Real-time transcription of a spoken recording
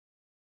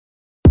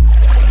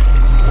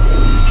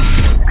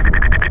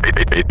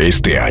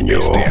Este año,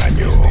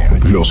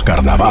 los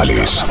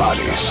carnavales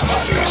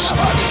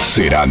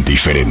serán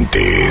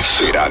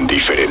diferentes.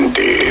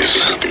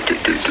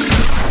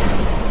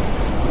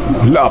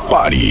 La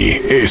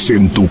party es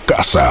en tu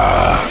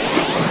casa,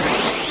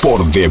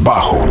 por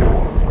debajo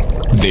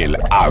del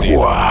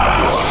agua.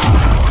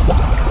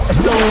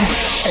 Esto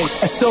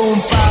es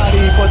un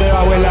party por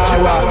debajo del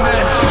agua.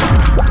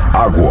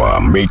 Agua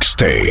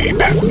Mixtape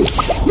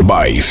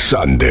by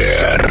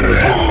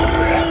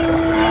Sander.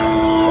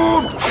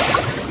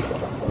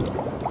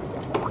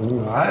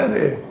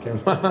 Madre, ¿qué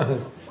más?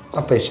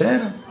 La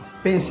pechera.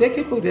 Pensé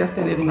que podrías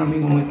tener un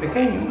amigo muy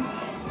pequeño.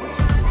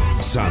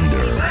 Sander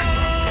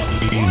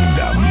in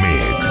the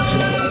mix.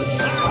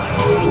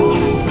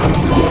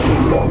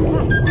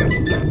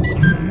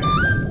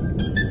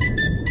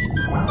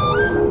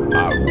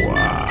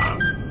 Agua.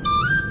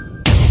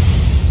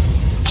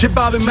 Chip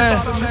Bobby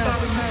Man.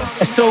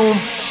 Esto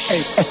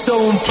es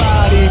un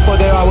party por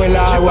debajo del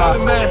agua.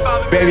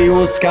 Baby,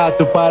 busca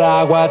tu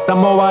paraguas.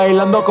 Estamos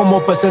bailando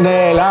como peces en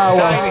el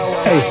agua.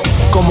 Ey,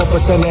 como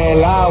peces en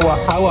el agua.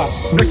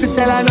 No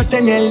existe la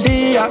noche ni el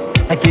día.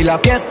 Aquí la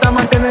fiesta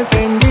mantiene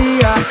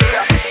encendida.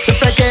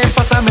 Siempre que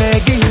pasa me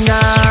guiña.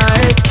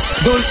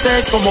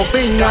 Dulce como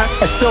piña.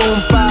 Esto es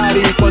un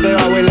party por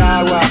debajo del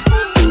agua.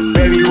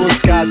 Baby,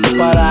 busca tu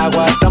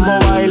paraguas.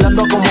 Estamos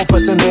bailando como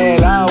peces en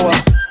el agua.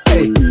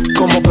 Ey,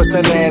 como peces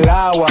en el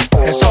agua.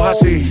 Eso es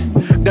así,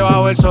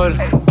 debajo del sol.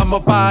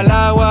 Vamos para el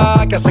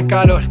agua que hace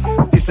calor.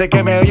 Dice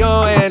que me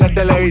vio en el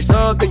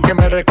televisor y que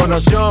me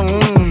reconoció.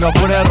 No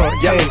fue un error,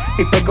 yeah.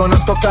 Y te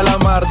conozco,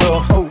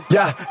 Calamardo.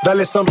 Ya,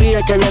 dale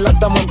sonríe que bien la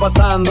estamos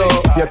pasando.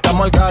 Ya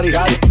estamos al cari,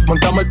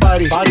 montamos el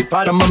party.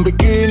 Estamos en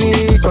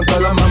bikini con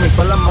todas las mami,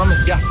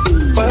 ya.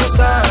 Puedo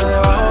estar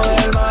debajo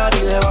del mar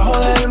y debajo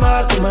del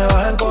mar tú me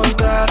vas a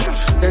encontrar.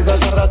 Desde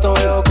hace rato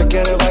veo que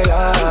quieres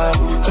bailar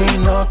y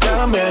no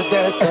cambies de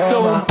tema. Esto es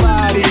un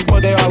party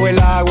por debajo del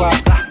agua.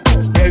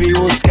 Baby,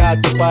 busca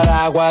tu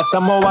paraguas.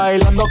 Estamos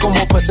bailando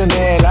como peces en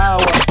el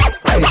agua.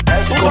 Ey,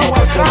 como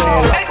peces en el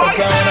agua.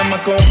 Porque ahora me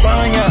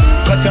acompaña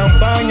la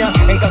champaña.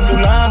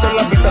 Encapsulado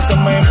la pista se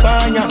me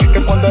empaña.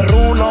 Que cuando es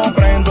rulo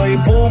prendo y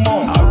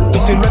fumo. Tu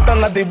silueta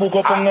la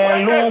dibujo con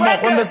el humo.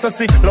 Cuando es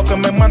así, lo que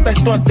me mata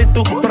es tu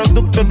actitud.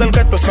 Productos del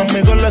gueto son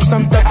mis goles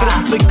Santa Cruz.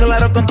 Estoy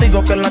claro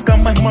contigo que la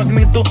cama es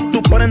magnitud.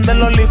 Tú prendes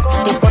los leaf,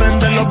 tú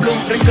prendes los blues.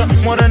 Rica,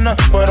 morena,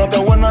 pero de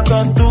buena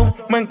estás tú.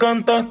 Me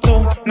encantas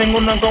tú,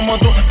 ninguna como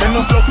tú. Tengo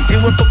un flow y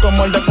hueco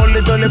como el de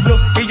Polito y Blue.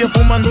 Y yo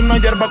fumando una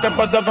hierba que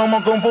pasa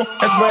como Kung Fu.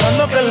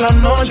 Esperando que la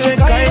noche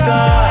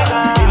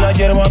caiga y la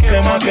hierba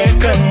quema que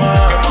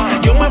quema.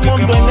 Yo me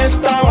monto en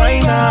esta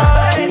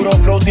vaina. Puro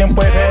flow,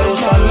 tiempo en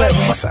Jerusalén.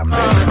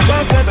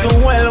 Pa' que tú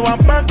vuelvas,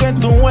 pa' que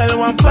tú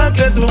vuelvas, pa'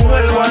 que tú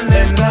vuelvas,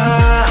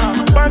 nena.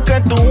 Pa'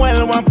 que tú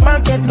vuelvas,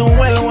 pa' que tú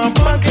vuelvas,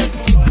 pa' que...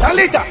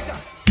 ¡Dalita!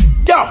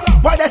 Yo,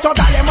 por eso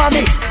dale,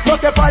 mami. No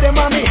te pares,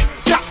 mami.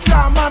 Tra,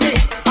 mami.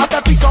 Hasta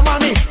el piso,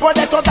 mami. Por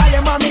eso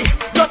dale, mami.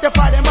 No te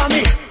pares,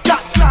 mami. Tra,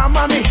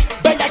 mami.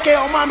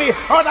 Bellaqueo, mami.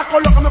 Ahora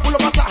colócame culo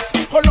para atrás.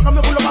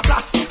 Colócame culo para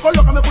atrás.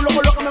 Colócame culo,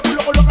 colócame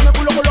culo, colócame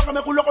culo,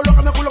 colócame culo,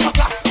 colócame culo para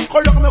atrás.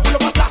 Colócame culo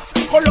para atrás.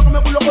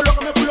 Colócame culo,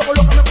 colócame culo,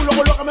 colócame culo,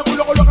 colócame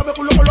culo, colócame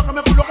culo,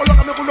 colócame culo, colócame culo,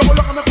 colócame culo,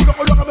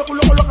 colócame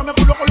culo, colócame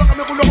culo, colócame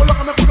culo, colócame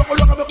culo,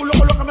 colócame culo, colócame culo,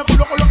 colócame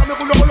culo, colócame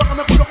culo,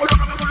 colócame culo.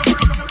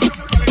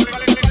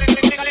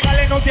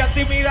 No seas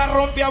tímida,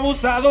 rompe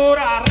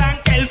abusadora.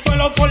 Arranca el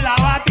suelo con la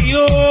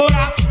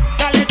batidora.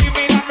 Dale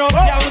tímida, no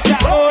seas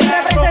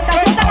abusadora.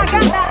 Representación de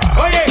la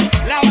gata. Oye,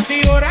 la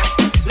batidora,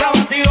 la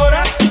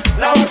batidora,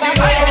 la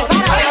batidora,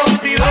 la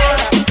batidora,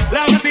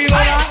 la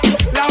batidora,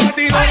 la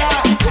batidora,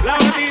 la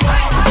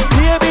batidora.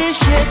 Baby,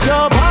 shake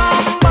your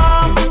bum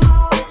bum.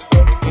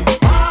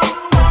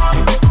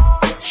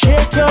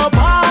 Shake your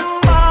bum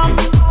bum.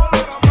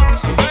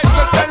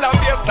 Eso está en la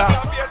fiesta.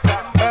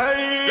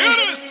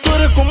 Tú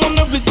eres como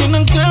Netflix,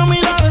 tienen que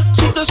mirar.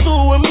 Si te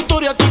subo en mi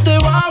historia, tú te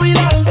vas a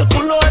virar. El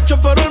culo hecho,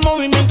 pero el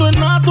movimiento es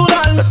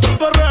natural. Este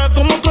perro es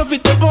como Clefy,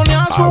 te pone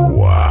a su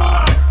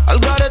Agua. al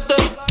garete,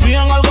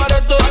 bien al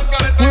garete.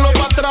 Culo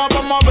pa' atrás,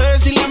 vamos a ver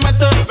si le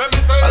mete.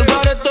 Al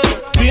garete,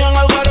 bien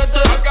al garete.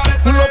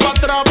 Culo pa'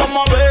 atrás,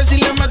 vamos a ver si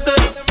le mete.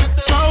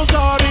 So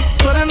sorry,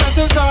 tú eres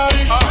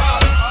necesario.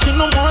 Si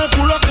no mueve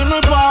culo, aquí no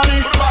hay party.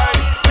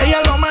 Ella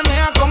lo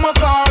menea como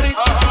Cari.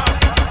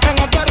 En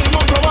este ritmo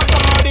proba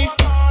Cari.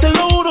 Te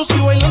lo juro, si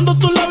bailando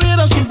tú la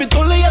vieras sin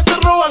pistola, ella te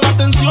roba la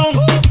atención.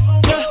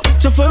 Yeah.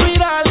 Se fue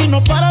viral y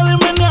no para de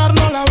menear.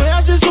 No la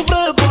veas si sufre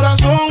del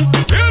corazón.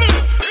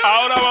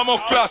 Ahora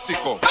vamos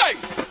clásico. Hey,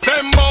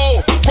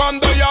 dembow.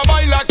 Cuando ella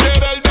baila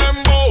quiere el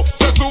dembow.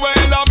 Se sube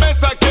en la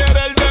mesa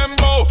quiere el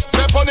dembow.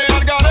 Se pone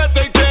al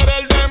garete y quiere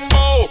el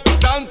dembow.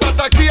 Tanta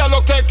taquilla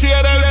lo que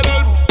quiere el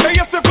dembow.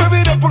 Ella se fue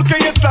viral porque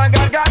ella está en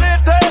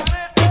gargarete.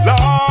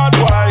 La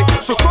guay.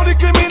 Su story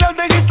criminal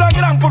de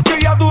Instagram porque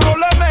ella duro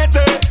le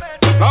mete.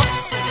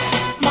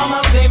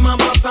 Mamá sí,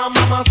 mamá sa,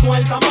 mamá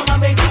suelta. Mamá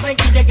deja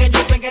sequilla que yo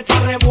sé que está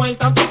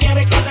revuelta. Tú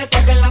quieres que te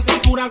toque la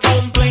cintura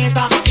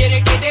completa.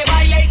 Quieres que te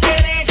baile y te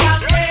dé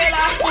candela.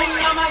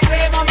 Mamá sí,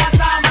 mamá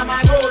sa,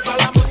 mamá goza.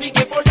 La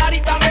música es volar y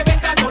te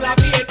reventa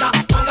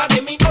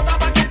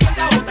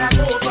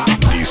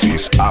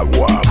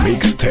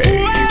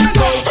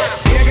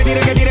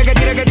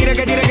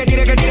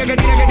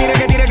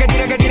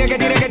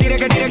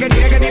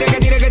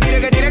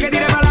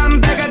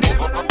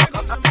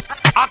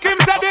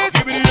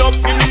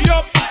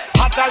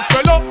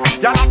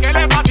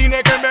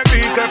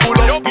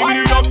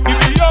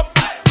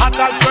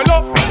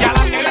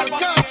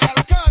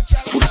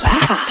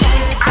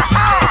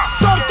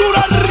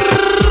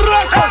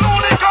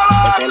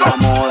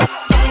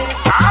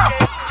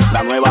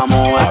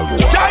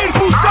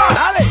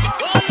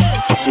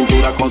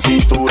con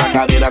cintura,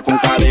 cadera con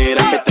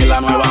cadera, que esta es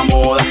la nueva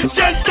moda.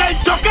 Siente el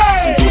choque.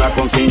 Cintura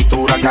con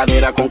cintura,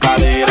 cadera con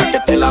cadera, que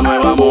esta es la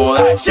nueva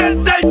moda.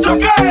 Siente el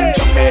choque.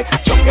 Choque,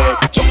 choque,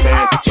 choque,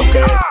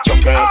 choque,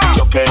 choque,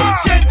 choque.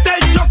 Siente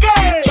el choque.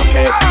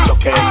 Choque,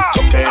 choque,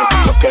 choque,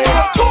 choque.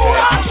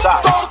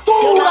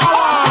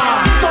 Tortúrala.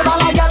 Todas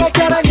las gales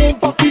quieren un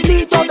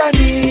poquitito de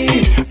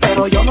mí,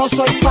 pero yo no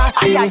soy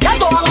fácil.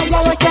 Todas las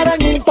gales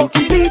quieren un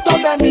poquitito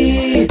de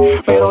mí,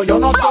 pero yo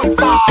no soy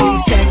fácil.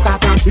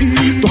 Siéntate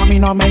aquí, tú a mí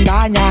no me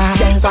engañas.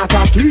 Siéntate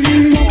aquí,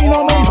 tú a mí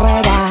no me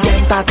enredas.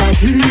 Siéntate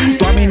aquí,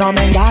 tú a mí no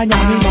me engañas.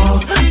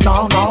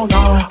 No, no,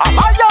 no.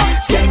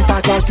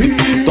 Siéntate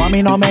aquí, tú a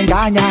mí no me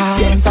engañas.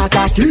 Siéntate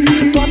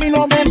aquí, tú a mí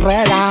no me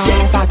enredas.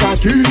 Siéntate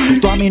aquí,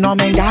 tú a mí no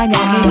me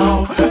engañas.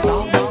 No.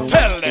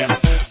 Tell them,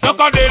 duck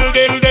a dill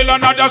dill dill,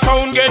 another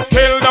sound get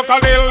killed. Duck a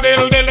dill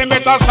dill dill, them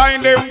better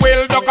sign them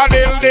will. Duck a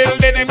dill dill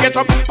dill, them get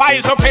some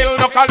pies up hill.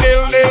 Duck a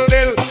dill dill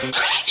dill.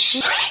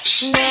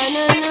 Na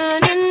na na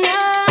na na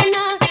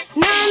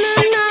na na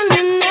na na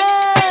na.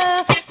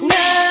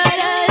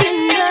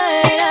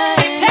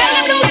 Tell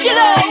them don't you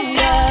know?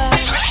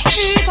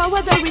 If I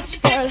was a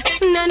rich girl,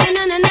 na na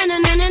na na na na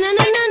na na na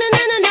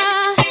na na.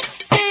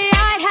 Say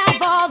I'd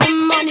have all the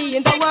money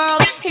in the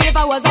world if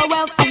I was a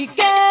wealthy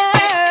girl.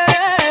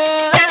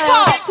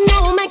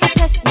 No man can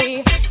test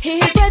me. He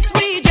press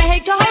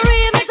reject or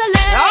even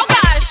select. Oh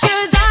gosh,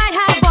 'cause I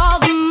have all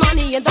the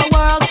money in the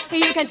world.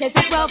 You can taste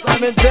his wealth. Let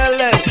me tell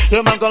them,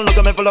 your man gon' look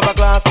at me full of a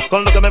class,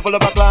 gon' look at me full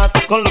of a class,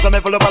 gon' look at me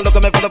full of a, look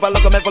at me full of a,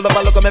 look at me full of a,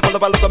 look at me full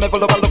of a, look at me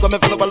full of a, look at me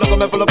full of a, look at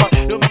me full of a,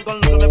 your man gon'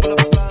 look at me full of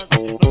a class.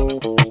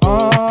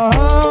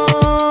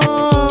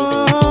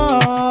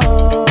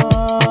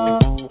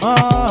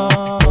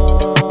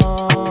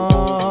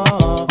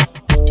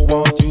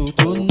 Want you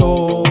to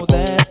know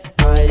that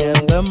I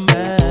am the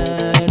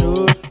man who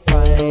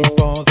fight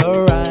for the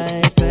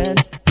right and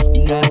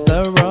not the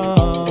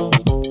wrong.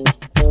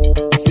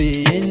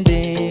 Seeing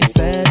this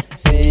and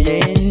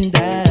seeing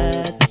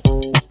that,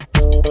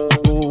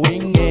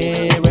 going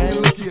here and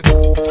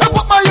Step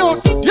up my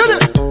youth, hear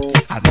this.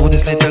 I know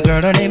this little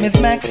girl, her name is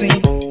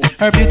Maxine.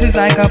 Her beauty's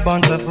like a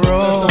bunch of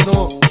roses.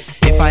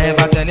 If I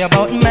ever tell you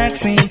about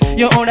Maxine,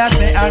 you older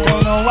say I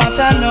don't know what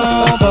I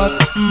know, but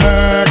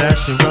murder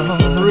she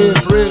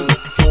wrote. Real.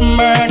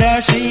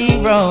 Murder she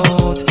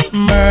wrote.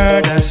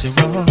 Murder she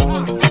wrote.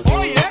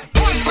 Oye,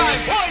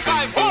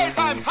 all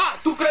time, ha.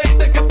 Tú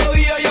creíste que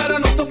podía y ahora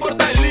no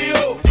soporta el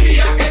lío. Y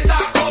ya que está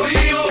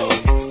jodido,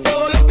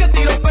 todo lo que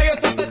tiro pega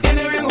se te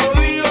tiene bien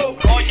jodido.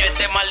 Oye,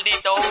 este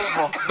maldito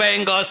humo.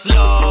 Vengo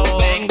slow,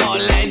 vengo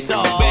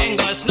lento,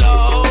 vengo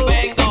slow,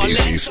 vengo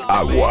This is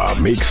Agua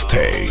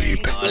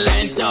Mixtape.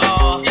 lento.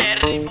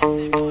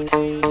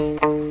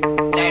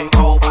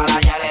 Dembow para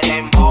allá le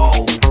dembow.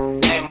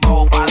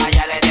 Dembow para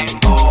allá le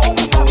dembow.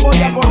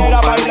 Voy a poner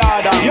a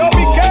bailar. Yo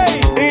BK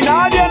y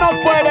nadie nos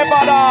puede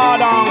parar.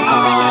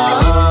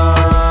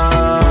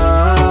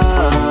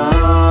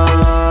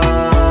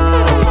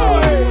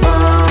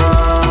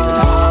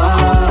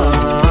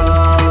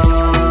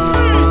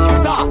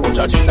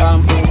 Muchachita,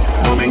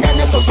 no me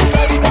engañes con tu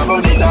carita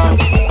bonita.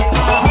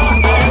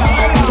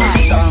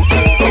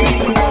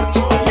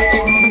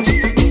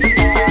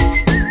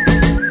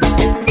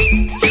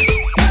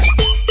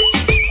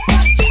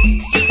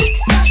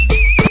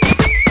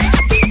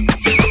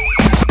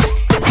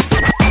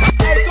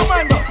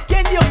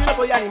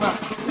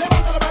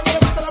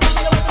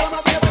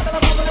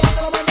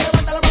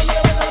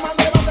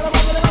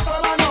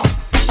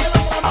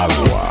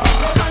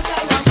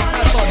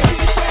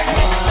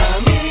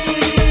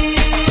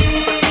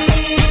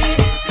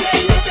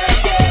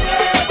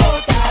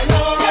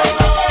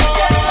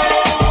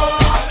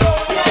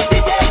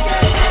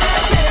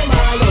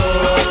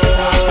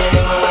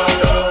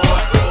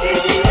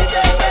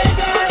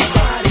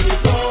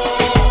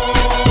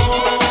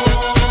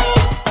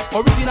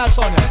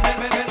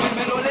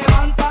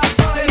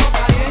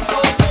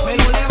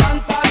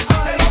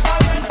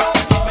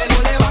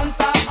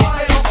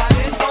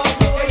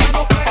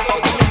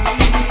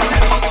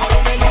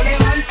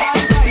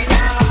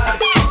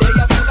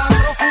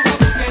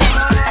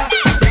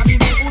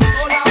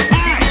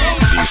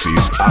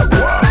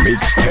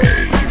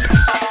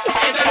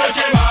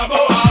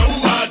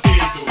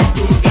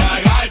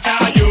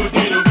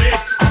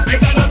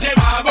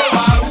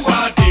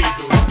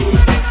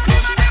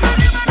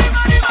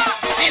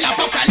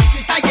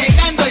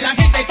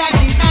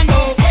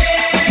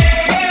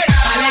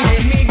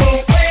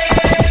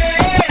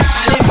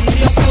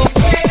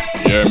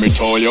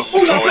 chollo.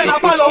 Una pena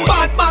para los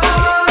Batman,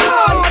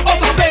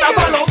 otra pena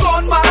para los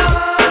Gunman,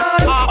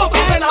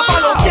 otra pena para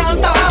los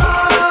Gangsta.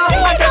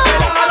 Hay que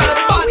pelar al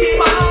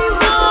Batman.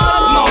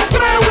 No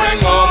creo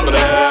en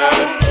hombre,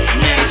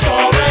 ni en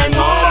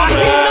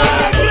sobrenombre.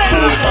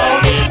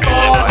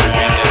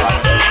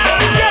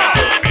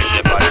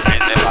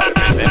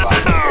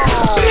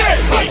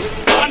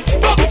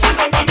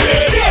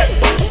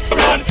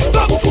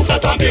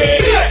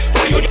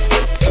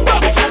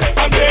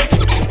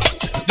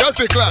 Yo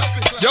estoy claro.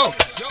 Yo,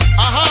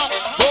 ajá,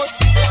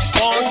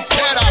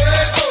 ponchera.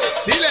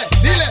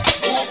 Dile,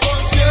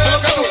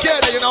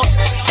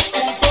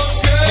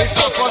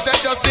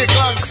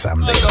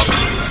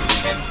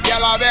 y a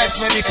la vez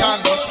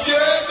meditando.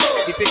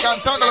 Y estoy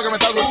cantando lo que me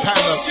está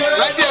gustando.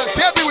 Right there,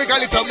 tell me we got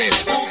little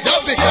mix.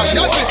 Just because,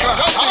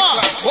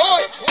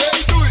 boy.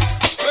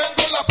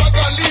 Prendo la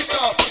pagalita,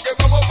 porque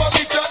vamos pa'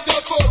 mi chante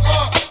a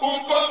formar un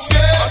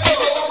concierto.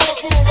 Vamos a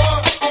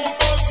fumar un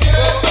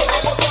concierto,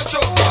 vamos a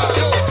chocar.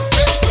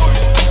 Estoy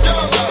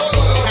llamando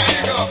a los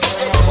niggas,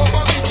 porque vamos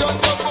pa' mi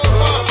chante a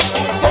formar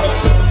un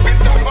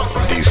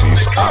concierto. This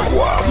is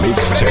Agua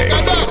Mixtape.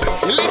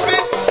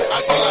 Listen,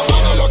 alza la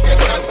mano los que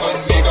están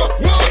conmigo.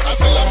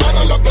 Alza la mano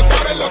los que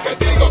saben lo que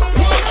digo.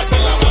 Alza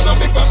la mano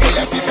mi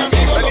familia y mi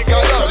amigo.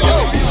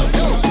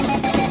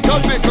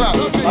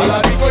 A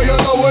la rico yo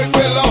no voy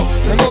pelado.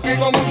 Tengo que ir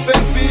con un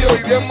sencillo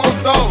y bien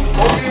montado.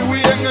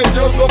 Obi en el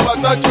yoso pa'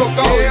 estar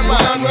chocado. Y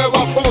una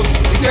nueva pose,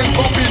 bien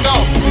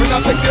combinado. Y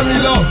una sexy a mi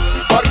lado.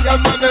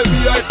 Parqueando en el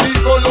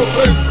VIP con los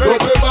friends. Los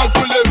bebas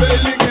con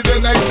leveling y de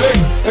night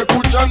train.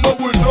 Escuchando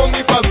Bulldog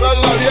y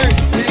pasarla bien.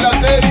 Y la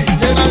Terry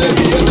llena de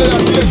billetes de a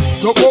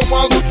 100. No como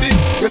Agustín,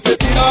 que se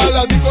tira al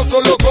ladito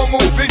solo como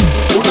un fin.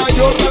 Una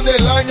Jordan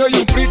del año y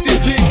un pretty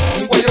jeans.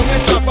 Un guayón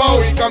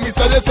enchapado y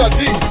camisa de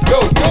satín. Yo.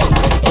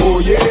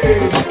 Oye,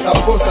 esta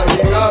cosa ha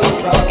llegado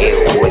otra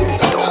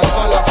vez. A la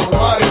sala a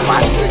formar el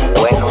café.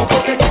 Bueno.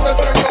 Porque quita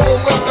sangre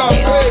como el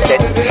café.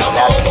 Desde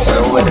abajo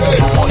como el café.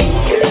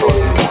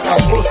 Esta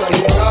cosa ha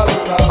llegado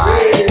otra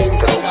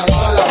vez. A la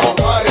sala a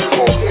formar el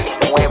café.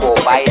 Nuevo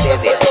baile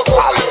de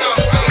Pablo.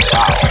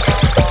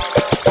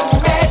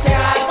 Súbete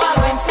al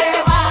palo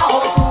encebado,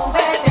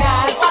 súbete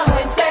al palo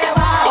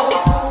encebado,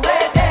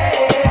 súbete.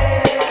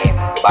 En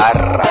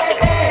barra.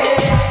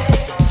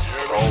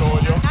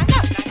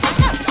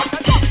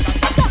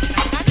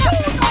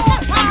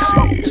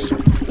 This is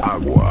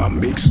Agua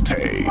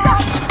Mixtape.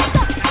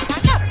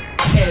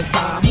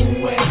 Esa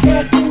mujer que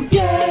tú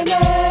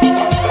tienes,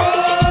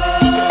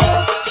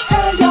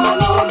 ella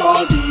no me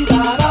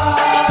olvidará.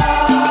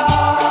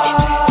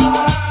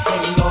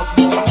 En los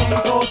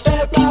momentos de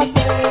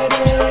placer,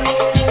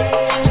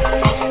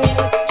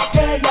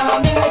 ella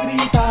me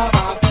gritaba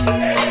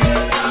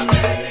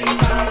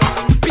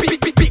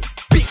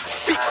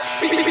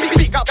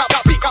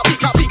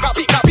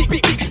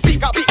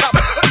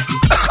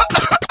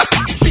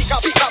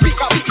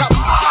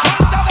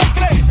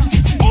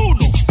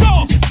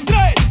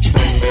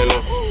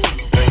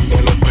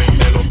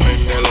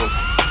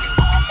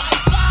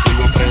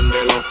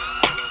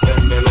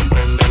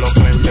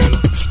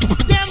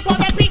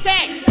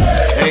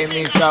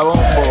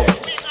Bombo,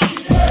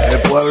 el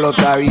pueblo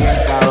está bien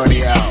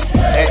cabreado.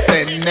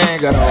 Este es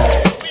negro,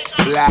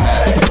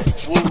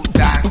 black,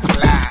 Wu-Tang,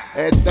 black.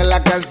 Esta es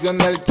la canción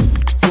del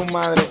su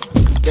madre,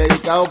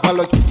 dedicado para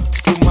los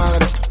su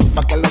madre,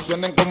 para que lo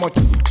suenen como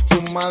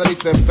su madre y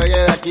se pegue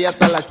de aquí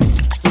hasta la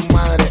su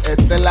madre.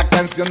 Esta es la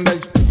canción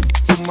del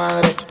su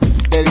madre,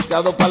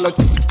 dedicado para los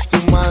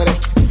su madre,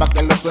 para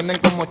que lo suenen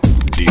como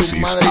su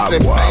madre y se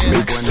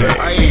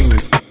pegue.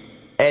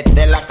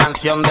 Esta es la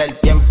canción del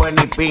tiempo en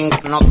Niping.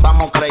 No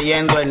estamos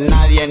creyendo en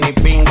nadie, ni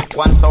ping.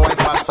 ¿Cuánto es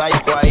pa'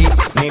 psycho ahí?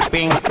 Ni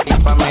ping. Y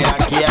pa'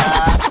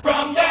 meraquear.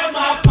 From them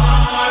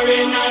apart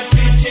in a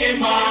chichi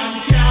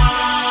man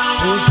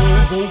can.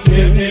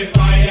 If the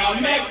fire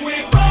make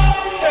we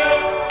burn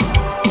them.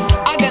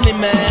 Agony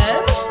man.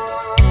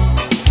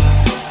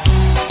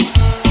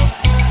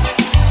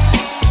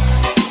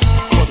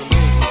 For the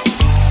ladies,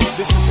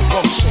 this is a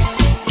bump shake.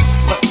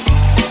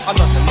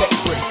 Another neck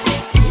break.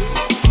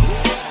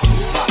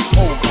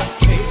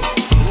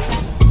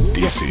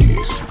 This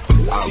is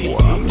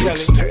Agua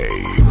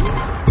Mixtape.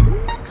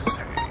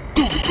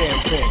 Do the damn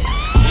thing.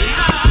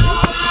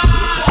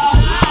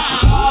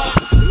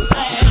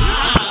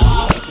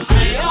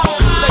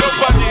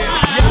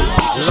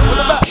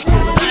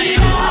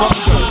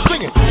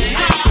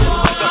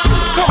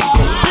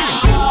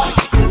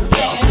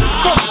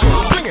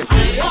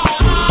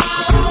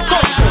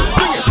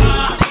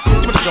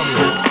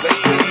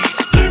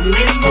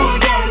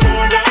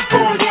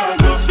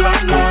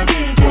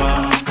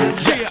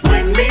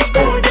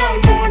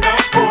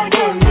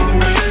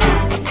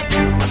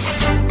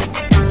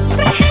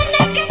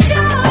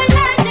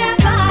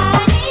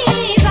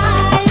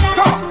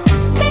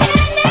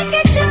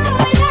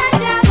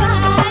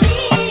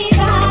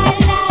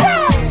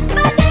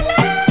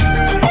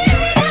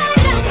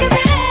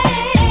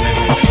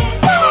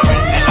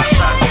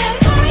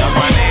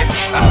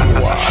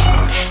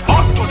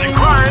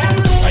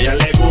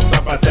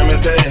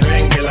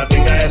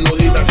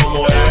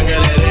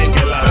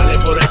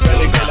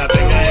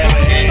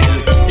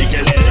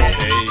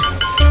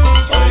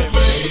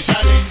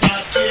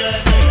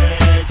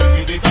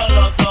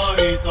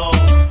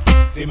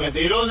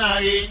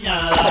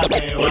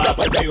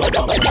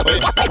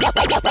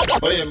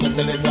 Oye,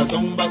 métele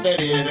sazón,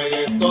 batería y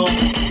reggaetón,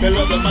 que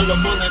los demás lo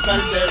pone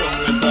calderón.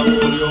 El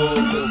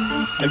saborioso,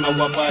 el más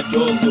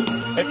guapachoso,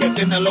 el que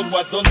tiene a los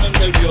guasones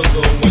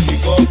nerviosos. Un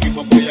chico,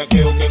 tipo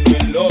pollaqueo que no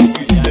es loco.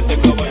 Y este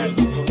caballo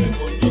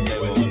yo te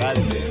veo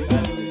grande.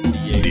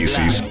 This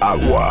is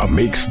Agua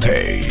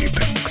Mixtape.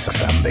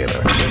 Xander.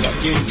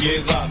 Aquí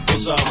llega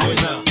cosa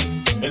buena.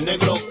 El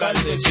negro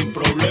calde sin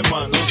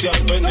problema, no se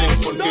apenen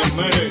porque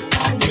mere.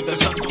 Este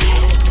santo.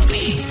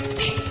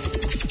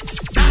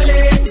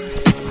 Dale,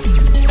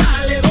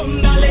 dale,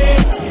 don, dale.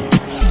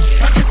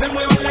 Pa' que se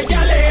muevan las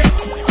yales.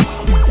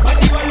 Pa'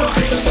 activar los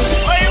ritmos.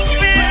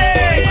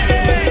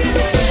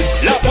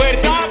 La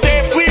puerta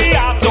te fui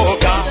a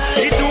tocar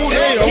y tú no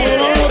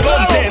quieres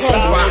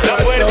contestar. La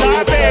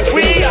puerta te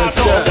fui a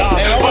tocar.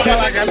 Vamos a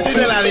la cantina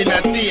de la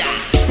dinastía.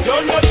 Yo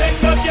no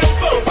tengo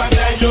tiempo para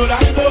andar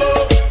llorando.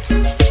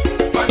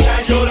 Para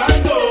andar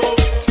llorando.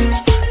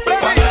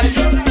 Para andar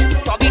llorando.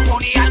 Con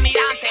mi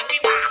almirante,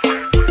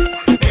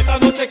 esta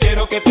noche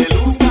quiero que te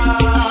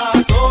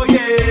luzcas.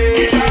 Oye,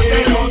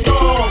 quítatelo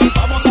todo.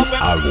 Vamos a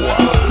ver. Agua.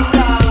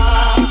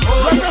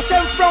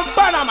 Represent from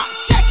Panama.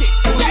 Check it,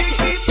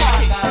 check it,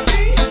 check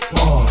it.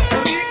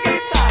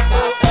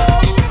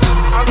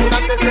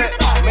 Almirante se,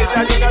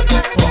 Mr. Liga se.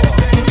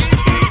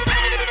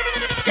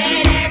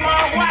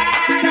 Queremos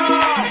guaro,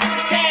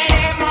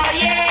 queremos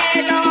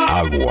hielo,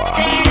 Agua.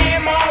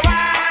 queremos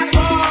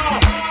vaso,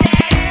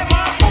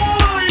 queremos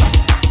pool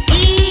y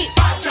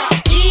pacha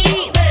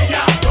y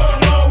bella. Yo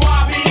no voy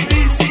a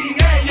vivir sin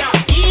ella.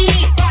 Y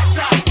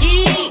pacha y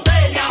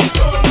bella.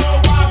 Yo no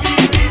voy a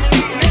vivir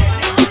sin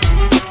ella.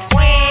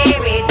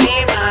 Muévete,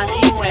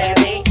 mami,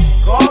 mueve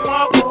como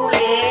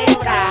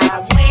culebra.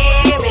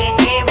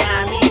 Muévete,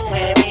 mami,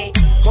 mueve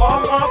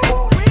como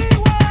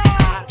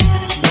culebra.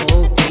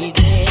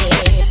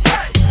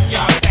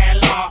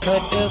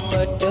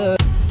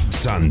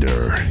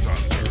 Thunder.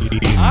 In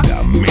the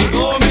mix.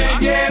 No me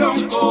dieron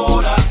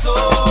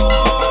corazón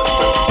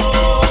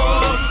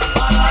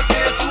para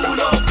que tú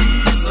lo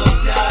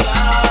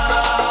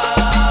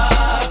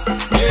pisotearas.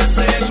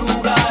 Ese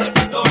lugar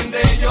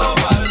donde yo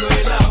guardo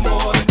el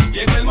amor.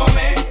 Llegó el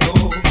momento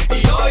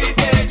y hoy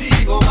te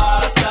digo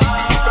basta.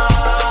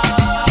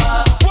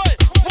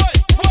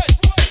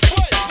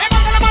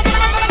 Levanta la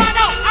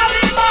mano,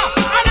 arriba.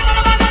 Arriba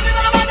la mano,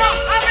 arriba la mano,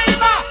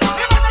 arriba.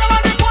 Levanta la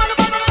mano,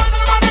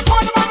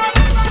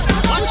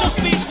 Watch your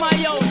speech, my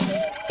yo.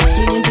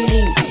 Tiling,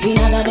 tiling, y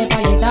nada de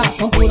paleta,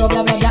 son puro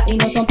bla bla bla y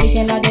no son pique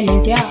en la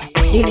demencia.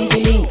 Tiling,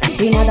 tiling,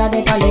 y nada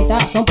de paleta,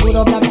 son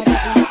puro bla bla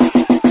bla.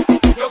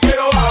 Yo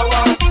quiero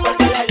agua,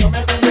 porque ya yo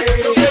me fundé.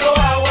 Yo quiero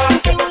agua,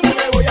 sé por qué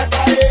me voy a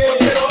caer. Yo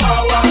quiero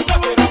agua, la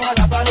pegamos a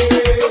la pared.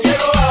 Yo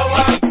quiero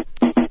agua.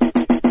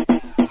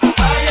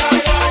 Ay, ay,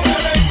 ay, me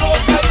vengo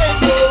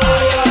cayendo.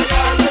 Ay, ay,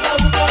 ay, me la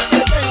busco que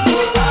tengo.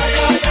 Ay,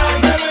 ay, ay,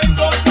 me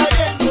vengo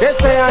cayendo.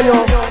 Este año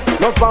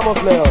nos vamos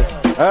lejos.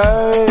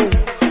 Hey.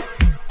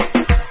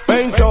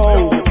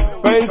 Pensión,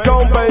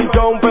 pensión,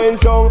 pensión,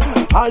 pensión.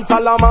 Alza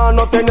la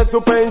mano, tiene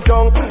su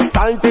pensión.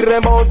 Salta y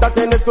remonta,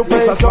 tiene su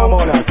pensión.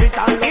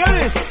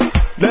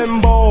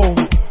 Dembow,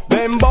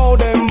 dembow,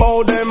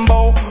 dembow,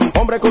 dembow.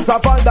 Hombre que usa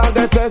falda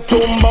de ese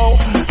zumbo.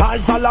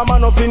 Alza la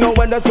mano si no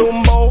huele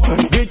zumbo.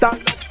 Grita.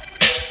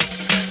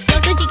 Yo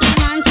soy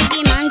chiquiman,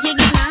 chiquiman,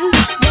 chiquiman.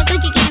 Yo soy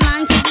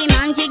chiquiman,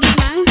 chiquiman,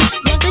 chiquiman.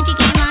 Yo soy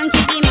chiquiman,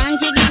 chiquiman,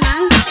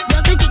 chiquiman. Yo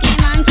soy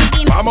chiquiman,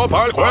 chiquiman. Vamos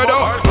pa'l juego.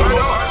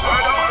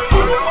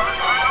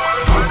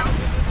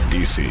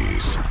 This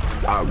is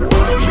Agua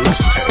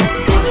Mixtape.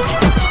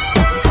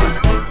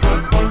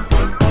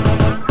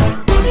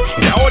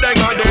 De ahora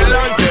en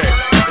adelante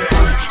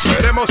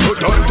seremos su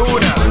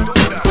tortura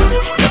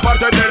de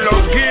parte de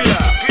los Killa.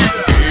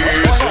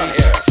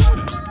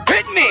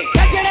 Hit me.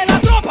 ¿Qué quiere la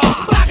tropa?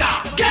 Vaga,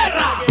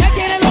 guerra. ¿Qué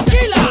quieren los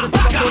Killa?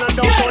 Vaga,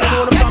 guerra.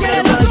 ¿Qué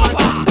quiere la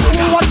tropa?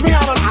 Watch me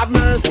have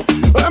mercy.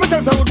 Let me tell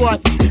you something, boy.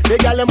 They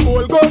got them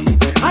pull good,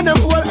 and them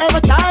pull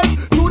every time.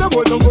 Do the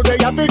boys don't go, they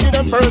have to get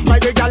them first, by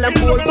they got them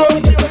pull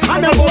good,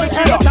 and them pull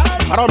every time.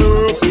 Ahora me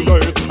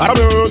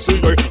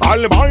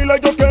al baile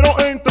yo quiero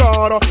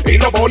entrar y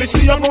los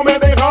policías no me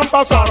dejan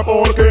pasar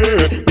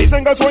porque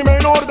dicen que soy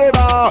menor de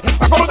edad.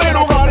 Acorde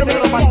lugar,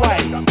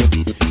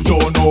 Yo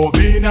no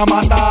vine a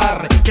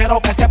matar, quiero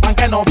que sepan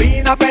que no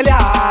vine a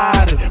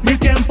pelear. Mi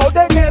tiempo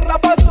de guerra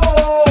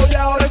pasó y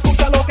ahora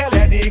escucha lo que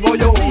le digo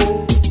yo.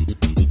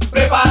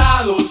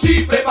 Preparados,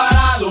 sí,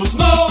 preparados,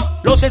 no.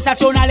 Los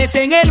sensacionales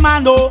en el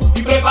mando.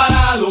 Y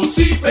preparados,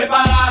 sí,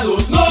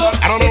 preparados, no.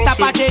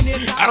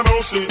 Ahora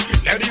no sé,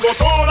 le digo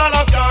todas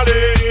las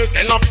gales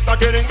en la pista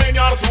quieren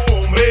menear su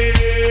hombre.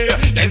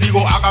 Les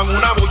digo hagan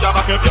una bulla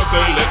para que empiece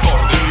el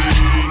desorden.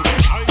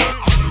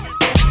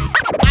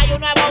 Hay un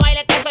nuevo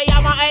baile que se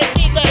llama el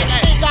tique.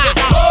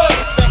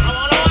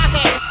 ¿Cómo lo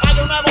hace? Hay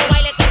un nuevo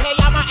baile que se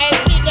llama el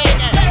tique.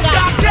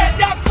 Get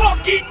that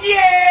fucking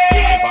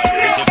yeah.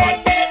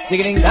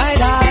 Sigiding die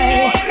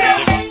die.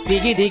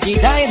 Sigidiki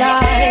die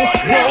die.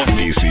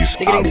 This is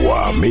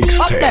Agua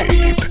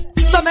Mixtape.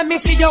 So me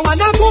see you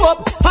wanna go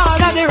up.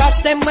 All of the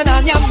rest them when I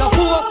am no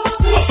poop.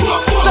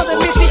 So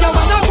me see you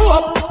wanna go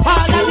up.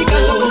 All of the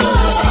guns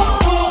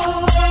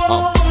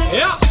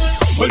Yeah.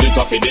 Well, this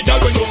up in the girl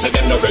when you say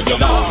them no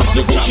regular.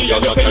 You Gucci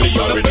and your Kelly,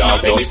 you're in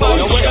that any style.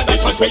 You wear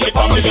this is where you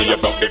family, you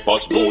broke the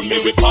first rule. Me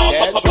with pop,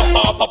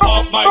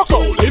 my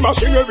tool. The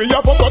machinery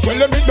up up, tell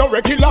them it no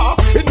regular.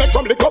 It makes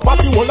some liquor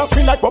pass, you wanna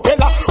spin like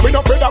propeller. We no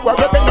afraid that we're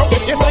ripping up the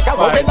case like a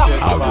gorilla.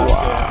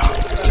 Agua.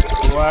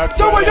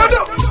 So what you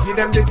do? Give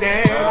them the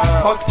dance,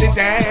 bust the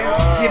dance.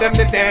 Give them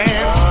the dance,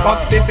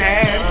 bust the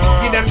dance.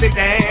 Give them the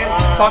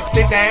dance, bust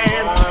the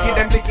dance. Give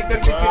them the.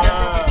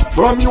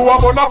 From you I'm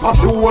gonna pass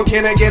the whole,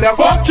 can I get a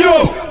fuck you?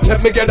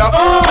 Let me get a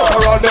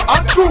for all the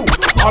hot crew.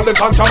 All the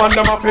contraband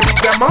them up, pick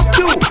them up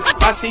too.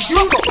 I see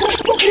you go.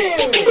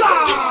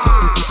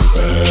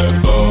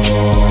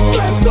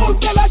 Perdón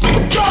de la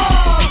chica,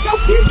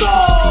 Cauquito.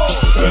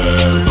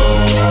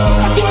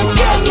 A tu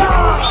esquina.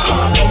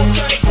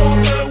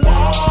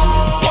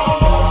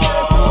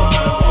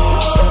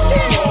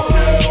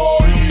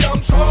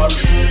 I'm sorry.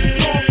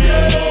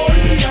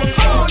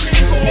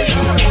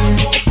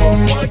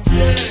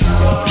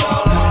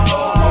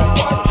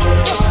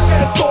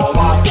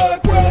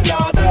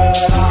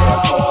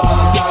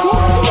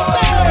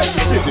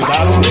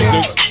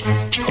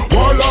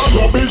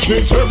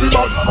 Business,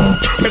 everybody.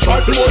 Me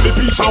try to hold the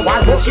piece of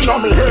white busting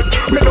on me head.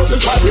 Me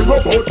doesn't try to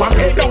rub out from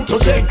head down to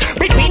say.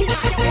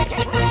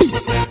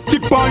 Peace.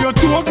 Tip on your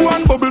toe, go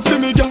and bubble for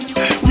me, girl.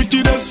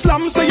 Wickedest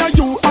slam, say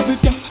you have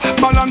it, girl.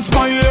 Balance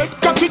my head,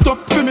 catch it up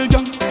for me,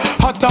 girl.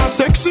 Hot and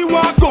sexy,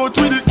 walk out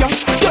with it, girl.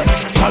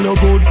 Girl, you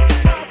good.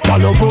 Girl,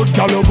 you good,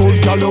 girl, you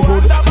good, girl, you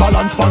good.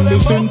 Balance pan the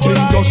same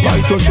thing just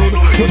like you should.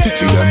 Your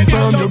titty them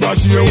firm, your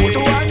brass your wood.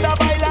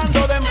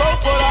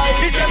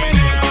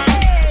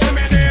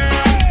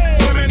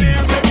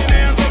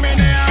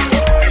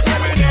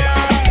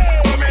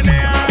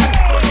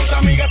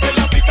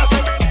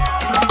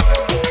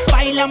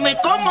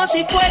 Como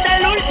si fuera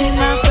la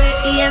última vez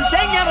y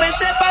enséñame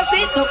ese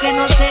pasito que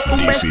no sé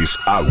un This is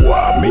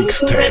Agua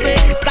Mixtape.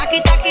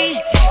 Taqui taqui,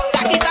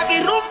 taqui taqui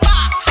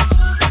rumba.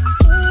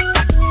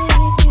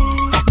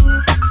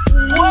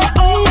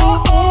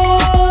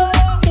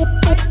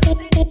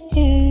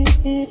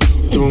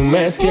 Tú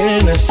me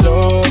tienes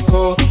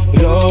loco,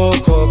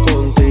 loco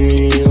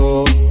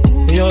contigo.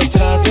 Yo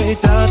trato y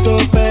trato,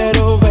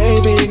 pero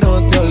baby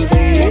no te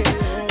olvides.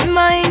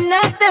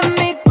 Imagínate en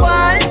mi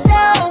cuarto.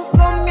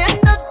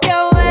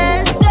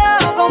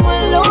 Como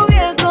en los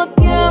viejos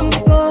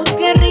tiempos,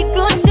 qué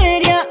rico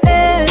sería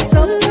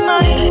eso.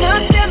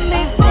 Imagínate en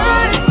mi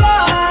cuarto,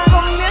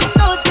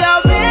 comiéndote a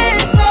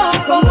besos.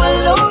 Como en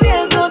los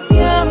viejos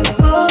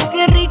tiempos,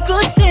 qué rico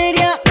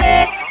sería.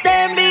 De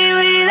mi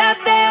vida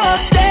te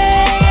boté,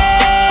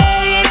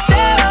 y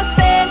te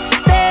boté.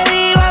 Te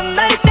di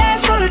banda y te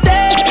solté.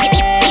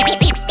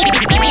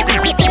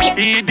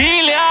 Y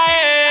dile a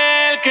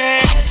él que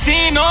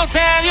si no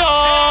se dio,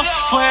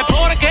 fue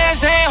porque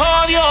se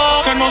jodió.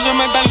 Que no se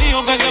meta el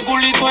lío, que ese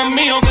culito es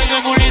mío, que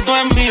ese culito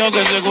es mío,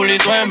 que ese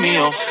culito es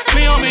mío.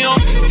 Mío, mío,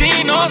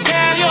 si no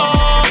se dio,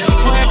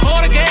 fue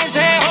porque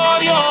se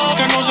jodió.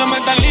 Que no se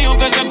meta el lío,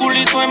 que ese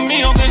culito es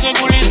mío, que ese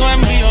culito es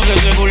mío, que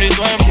ese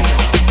culito es mío.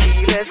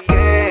 Diles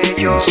que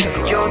yo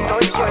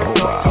estoy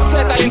suelto.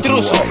 Z el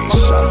intruso.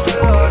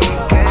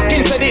 A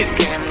 15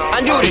 discs.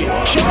 Anjuri.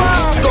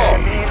 Chamaco.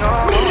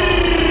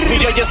 Mi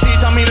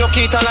yeyecita, mi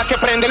loquita, la que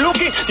prende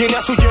Lucky. Tiene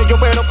a su yeyo,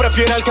 pero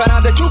prefiere el cara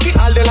de Chucky.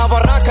 Al de la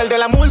barraca, el de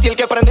la multi, el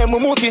que prende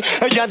Mumuti.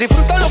 Ella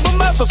disfruta los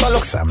bombazos a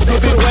los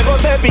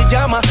juegos de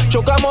pijama.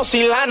 Chocamos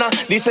sin lana.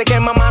 Dice que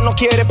mamá no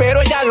quiere,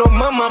 pero ella lo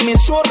mama. Mi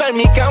zurda en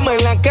mi cama,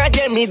 en la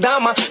calle, mi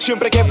dama.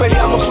 Siempre que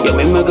peleamos. Y a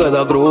mí me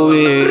queda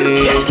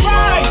groovy.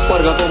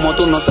 Porque como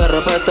tú no se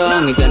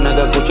respeta, ni tienes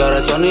que escuchar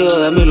el sonido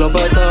de mi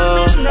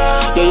lopeta.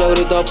 Y ella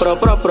grita pro.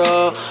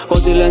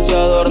 Con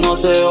silenciador no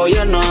se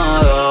oye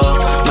nada.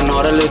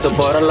 Menores listos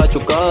para la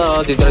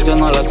chucada. Si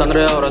traiciona la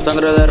sangre, ahora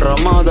sangre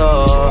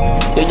derramada.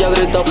 Y ella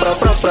grita pra.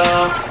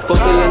 Con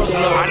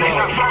silenciador.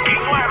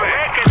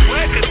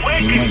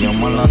 Y me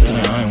llama la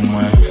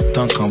 3M.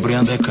 Tan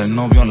cambriante que el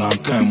novio la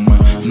queme.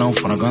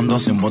 Naufragando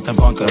sin bote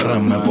pa' que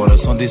reme. Por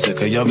eso dice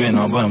que ella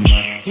viene a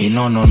verme. Y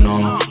no.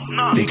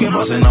 Di que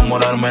vas a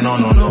enamorarme, no.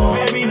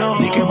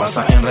 Di que vas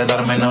a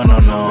enredarme, no.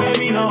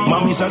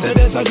 Mami, salte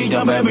de esa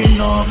guilla, baby,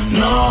 no.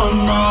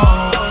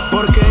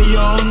 Porque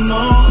yo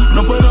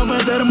no puedo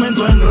meterme en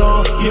tu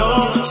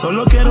enrollo.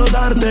 Solo quiero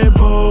darte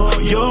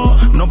pollo.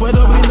 No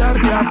puedo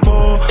brindarte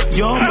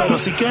apoyo, pero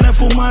si quieres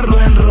fumarlo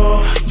en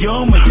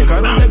rollo. Me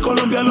llegaron de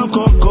Colombia los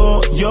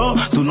cocos.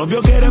 Tu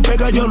novio quiere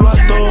pegar, yo lo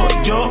ato.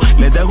 Yo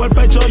le dejo el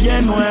pecho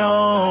lleno de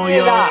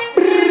hoyo.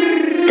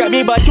 Que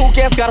mi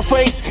Bachuque,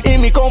 Scarface y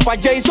mi compa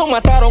Jason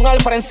mataron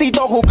al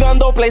Frencito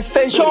jugando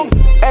PlayStation.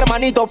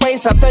 Hermanito, pay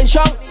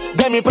attention.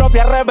 De mi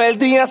propia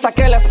rebeldía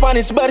saqué la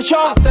Spanish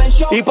version.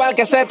 Y para el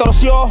que se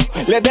torció,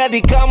 le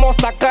dedicamos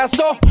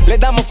acaso. Le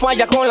damos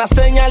falla con la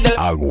señal del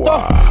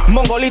agua.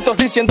 Mongolitos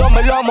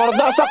diciéndomelo a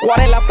mordaza.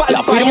 Acuarela para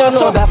la firma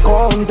no da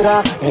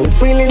contra. El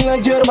feeling la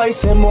hierba y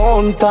se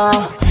monta.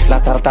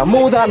 La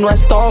tartamuda no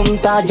es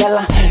tonta. Ya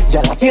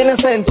la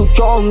tienes en tu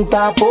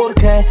chonta.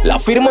 Porque la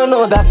firma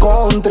no da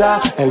contra.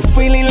 El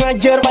feeling la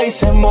hierba y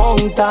se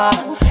monta.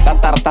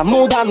 La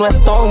tartamuda no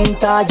es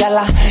tonta. Ya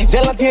la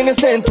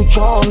tienes en tu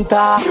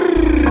chonta.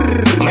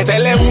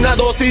 Métele 1,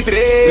 2 y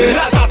 3.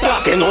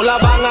 Ratata. Que no la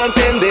van a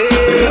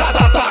entender.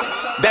 Ratata.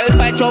 Del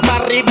pecho para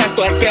arriba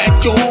esto es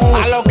quechú.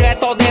 A lo que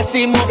todos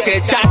decimos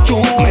que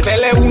chachú.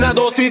 Métele 1,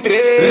 2 y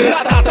 3.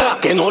 Ratata.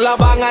 Que no la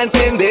van a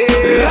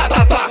entender.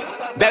 Ratata.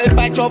 Del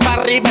pecho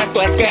para arriba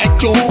esto es que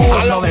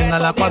Cuando ven a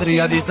la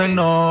cuadrilla dicen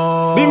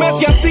no. Dime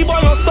si activo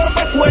los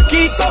torpes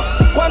huequitos.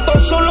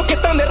 ¿Cuántos son los que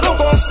están de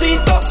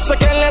ronconcito? Sé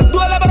que les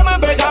duele verme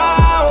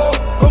pegado.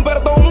 Con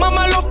perdón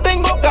mamá los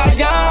tengo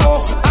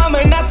callados.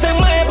 Amenacen,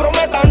 me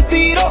prometan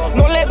tiro.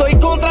 No le doy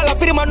contra la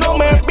firma, no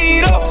me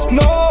piro.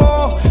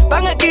 No,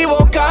 tan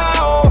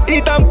equivocado.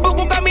 Y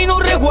tampoco camino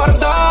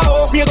resguardado.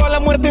 Miedo a la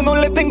muerte no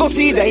le tengo,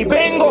 si de ahí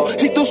vengo.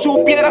 Si tú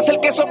supieras el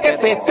queso que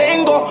te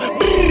tengo.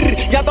 Brr,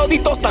 ya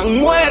toditos están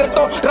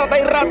muertos. Rata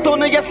y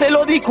ratones ya se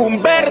lo dijo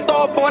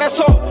Humberto. Por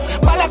eso,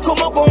 balas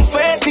como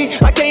confeti.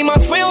 Aquí hay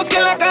más feos que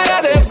la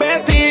cara de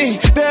Betty.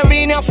 Te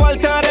vine a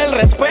faltar el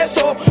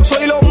respeto.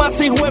 Soy lo más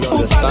hijo de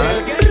puta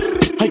del...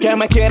 Ay, que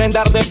me quieren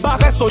dar de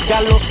baja, eso ya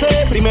lo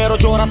sé. Primero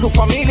llora tu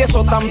familia,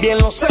 eso también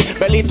lo sé.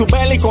 Belly to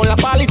belly con la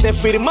pala y te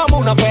firmamos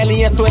una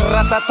peli. Esto es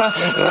ratata,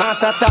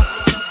 ratata.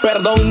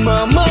 Perdón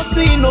mamá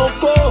si no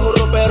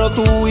corro, pero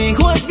tu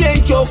hijo es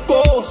bien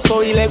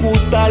chocoso y le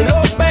gusta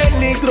lo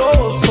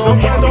peligroso. No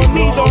puedo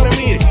ni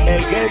dormir,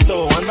 el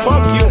ghetto anda fuck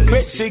mal. You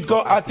bitch,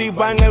 sigo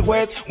activa en el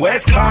West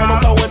Coast.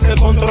 No te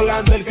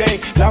controlando el game.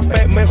 La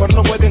P mejor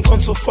no pueden con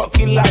su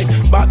fucking life.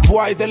 Bad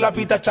boy de la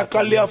vida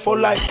chacalea for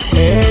life.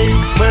 Ey,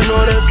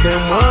 menores que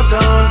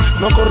matan,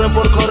 no corren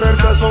por correr,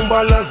 ya son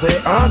balas de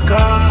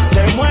AK.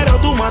 Te muero,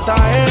 tú mata,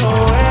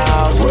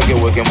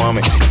 Hueque,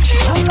 mami.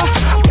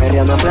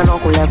 Perreando en pleno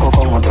culeco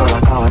con otro la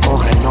acaba de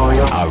coger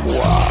novio.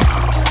 Agua.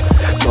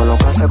 Todo lo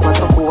que hace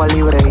 4 cubas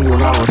libres y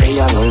una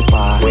botella de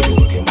olpa.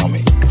 Hueque, mami.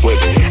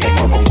 Es que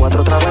con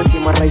 4 trabas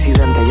encima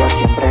residente ya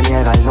siempre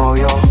niega el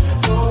novio.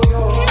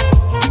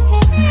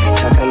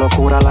 Ya que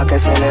locura la que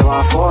se le va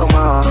a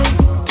formar.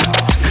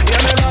 Y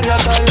en el área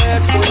está el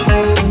ex.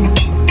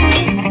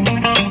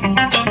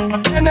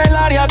 En el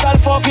área está el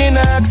fucking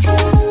ex.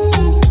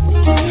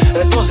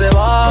 Esto se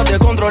va a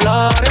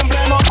descontrolar en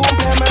pleno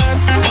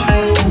cumplemes.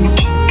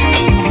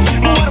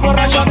 Mujer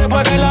borracha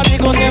después del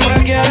amigo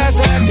siempre quiere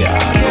sex.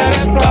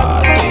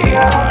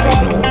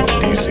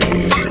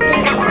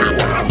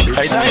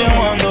 Ahí está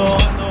llamando,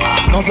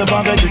 no sé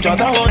pa' qué chucha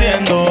está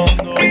jodiendo.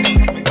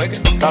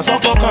 Está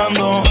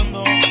sofocando,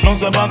 no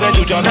sé pa' qué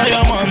chucha está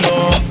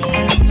llamando.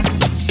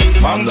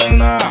 Manda en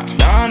na,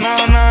 na,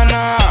 na,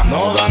 na,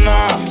 no da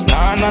na,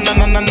 na, na,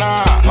 na, na,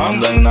 na,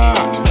 manda en na,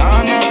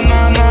 na, na,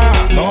 na, na,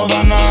 no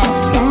da na.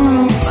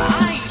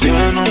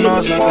 Tiene un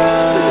no sé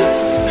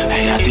qué,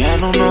 ella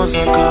tiene un no sé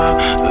qué,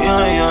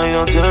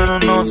 ella tiene un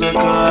no sé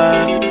qué,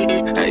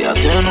 ella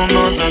tiene un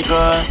no sé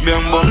qué,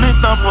 bien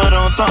bonita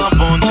pero está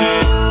ponche,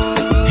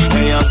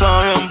 ella está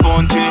bien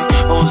ponche,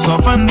 usa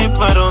Fendi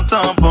pero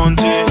está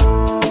ponche,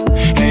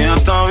 ella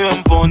está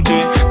bien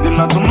ponche,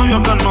 dile a tu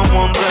novio que no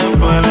monte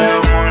pele,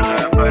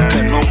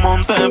 que no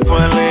monte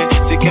pele,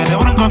 si quiere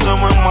bronca que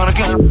me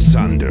marque.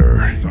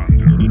 Sander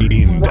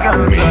in that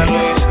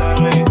mix.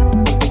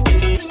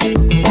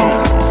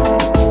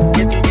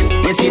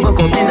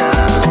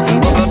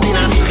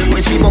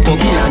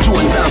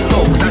 Jones have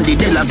thugs and the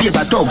De La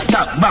Vega thugs.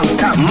 Stop, bang,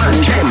 stop, man,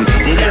 them.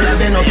 Girl a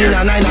been up in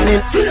a 9 and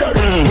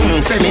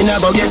it. Say me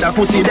never get a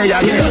pussy there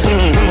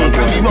again.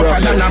 Probably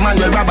rougher than a man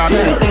with rubber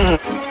band.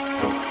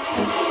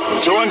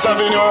 Jones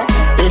Avenue,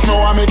 if no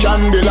one me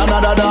can build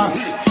another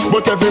dance.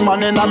 But every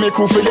man in a me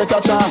crew fi get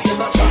a chance.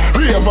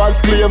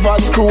 Ravers,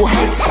 clavers, crew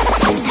hot.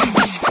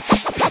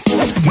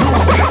 No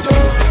that.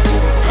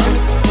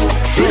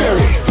 Flare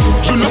it.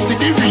 You know see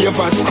the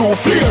ravers, crew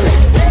flare it.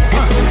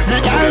 Me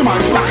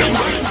diamond fine.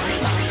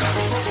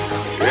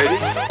 Ready?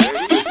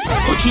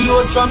 Coachy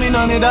load from in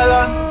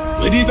Netherlands.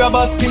 Where the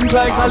grabbers stink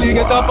like Ali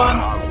get up on.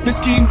 Me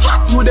scheme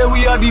hot today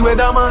we are the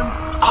weatherman.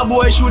 A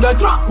boy shoulda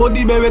drop but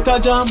the beretta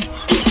jam.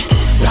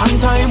 Long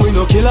time we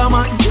no kill a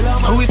man.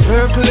 So we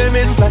circle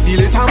lemons like the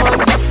little man.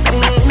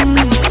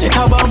 Set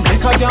a bomb,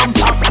 make a jam,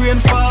 top rain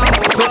fall.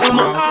 So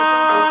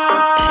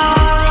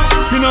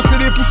me no see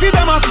the pussy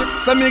them a flip.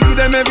 So me give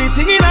them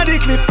everything in a the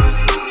clip.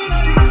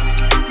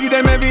 Give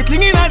them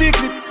everything in a the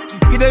clip.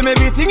 Give them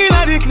everything in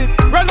a the clip.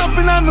 Run up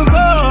in on the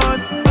gun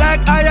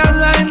like iron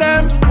line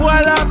them. Who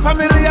I lost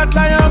family I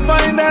try and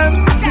find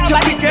them. Get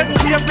your tickets,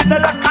 see if the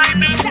lock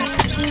kind them.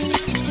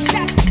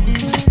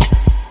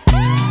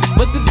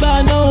 What's it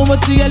bad now,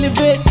 what's the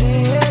elevate?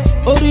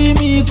 Ori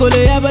mi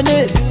kole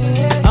abane.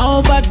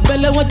 How bad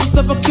belly want to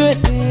suffocate.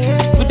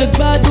 With the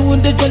bad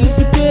doing the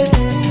jellificate.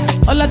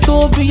 All I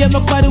told me, I'm a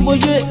party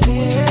with you.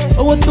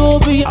 Oh, I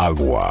told me,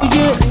 Agua.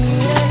 Yeah.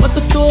 What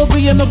the told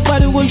me, I'm a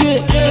party with you.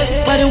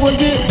 Party with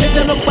you, get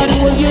them a party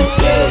with you.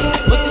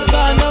 What's it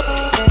bad now?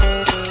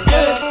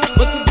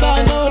 What's it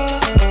bad now?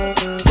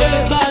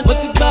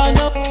 What's it bad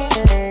now?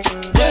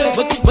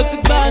 What's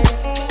it bad?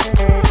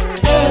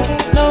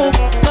 No,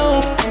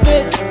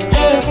 bitch.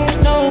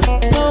 No,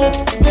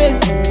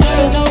 bitch.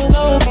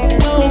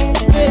 No,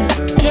 bitch.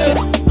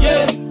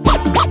 Yeah.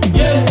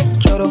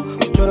 Choro, ya,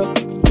 choro,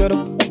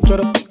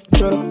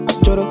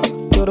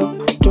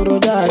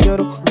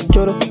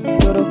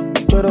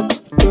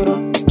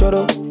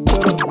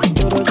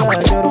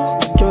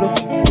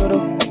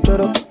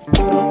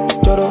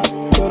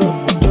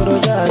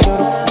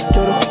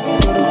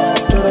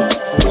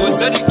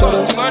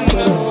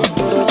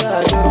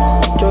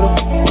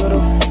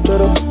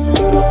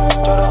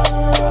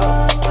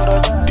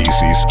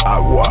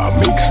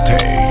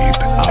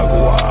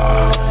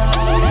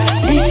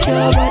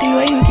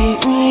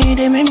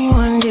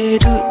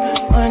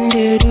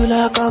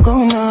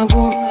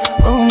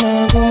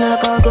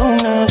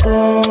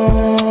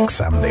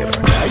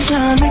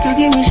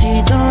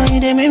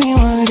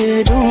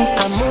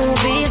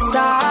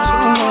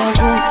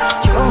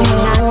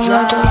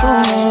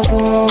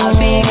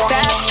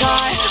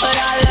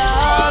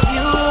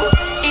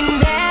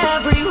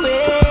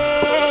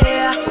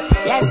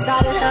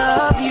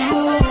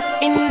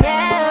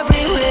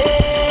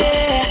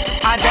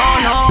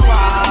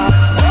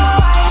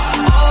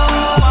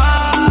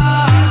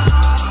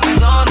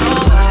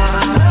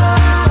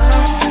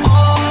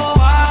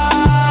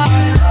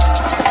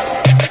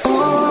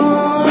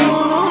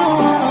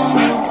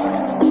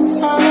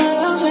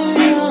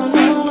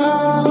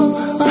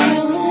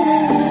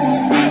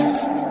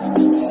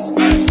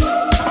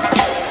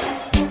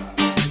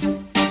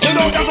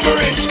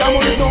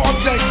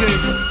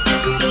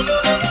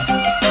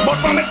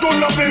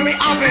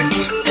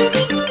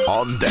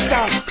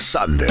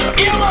 Sander.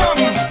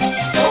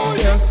 Oh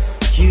yes.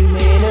 You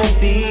may not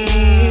be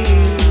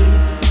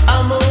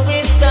a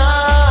movie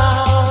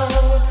star,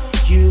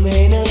 you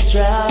may not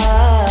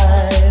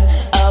drive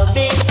a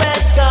big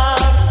fast car,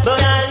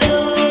 but I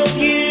love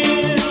you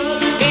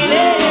in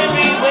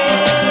every way.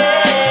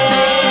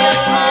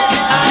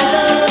 I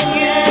love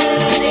you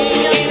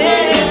in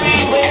every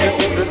way.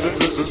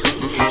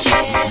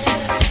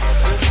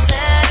 The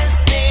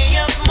saddest day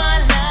of my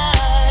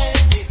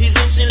life is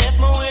when she left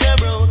me with a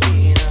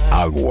broken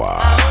heart. Agua.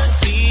 I was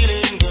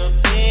feeling the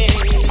pain.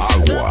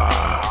 Agua.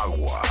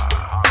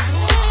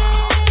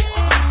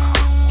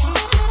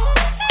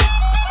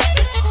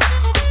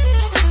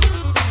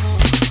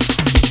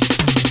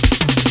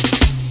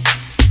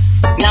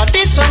 Now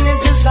this one is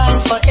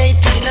designed for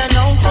 18 and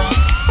over.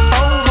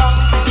 Over.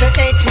 Say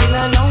 18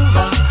 and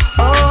over.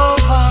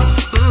 Over.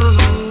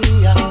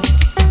 Yeah.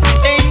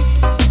 Hey.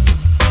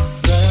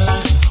 Girl,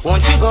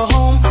 won't you go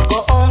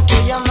home to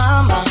your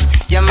mama.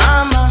 Your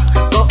mama,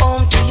 go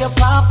home to your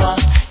papa.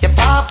 Your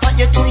papa,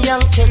 you're too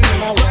young to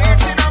know.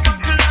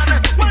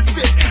 What's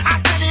this? I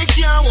said he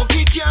can't walk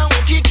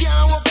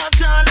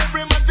at all.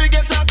 Every man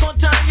forget a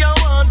cut and you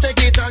want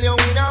take it all. You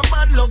win a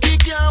bad luck. He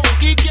can't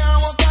walk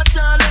at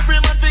all. Every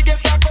man forget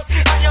a cut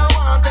and you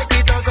want take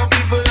it all. Some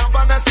people have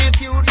an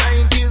attitude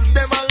like kiss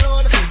them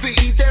alone. We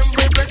eat them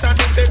breakfast and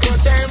them they cut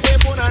them we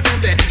put on them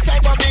the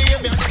type of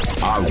behavior.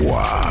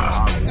 Agua.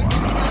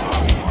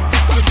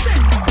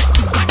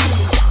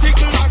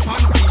 Tickle like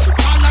fancy, she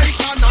call like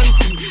a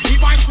Nancy.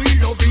 If I feel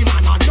loving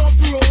and I love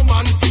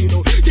romance, you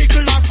know.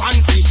 Tickle like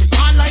fancy, she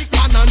call like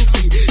a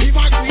Nancy. If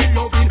I feel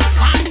loving and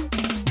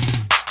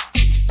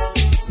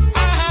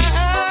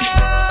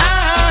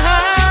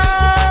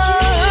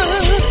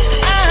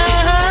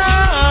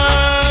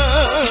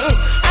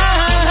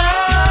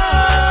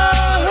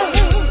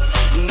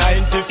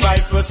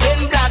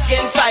Black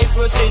and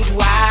 5%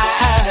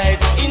 white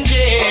in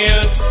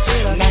jails.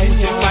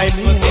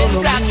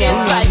 95% black and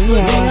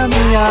 5%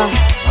 mía.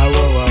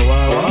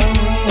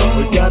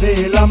 Hoy te haré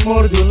el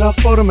amor de una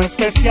forma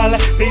especial.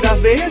 Te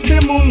irás de este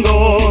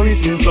mundo y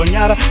sin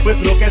soñar, pues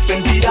lo que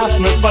sentirás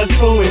no es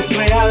falso, es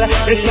real.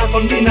 Es la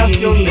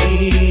combinación de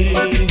mí.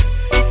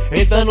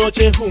 Esta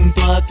noche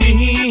junto a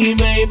ti,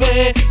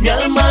 baby, mi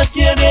alma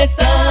quiere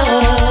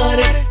estar.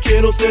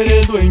 Quiero ser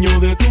el dueño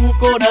de tu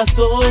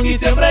corazón y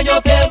siempre yo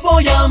te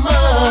voy a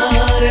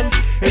amar.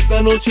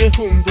 Esta noche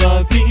junto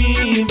a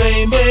ti,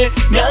 baby,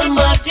 mi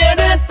alma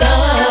quiere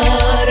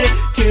estar.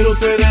 Quiero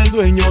ser el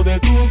dueño de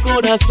tu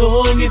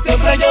corazón y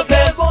siempre yo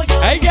te voy a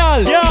amar. Hey,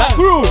 girl, yeah. the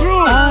crew.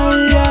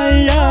 Ay,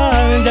 ay,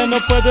 ay, ya no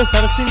puedo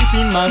estar sin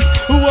ti más.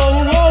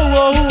 Wow, wow,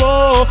 wow,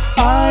 wow.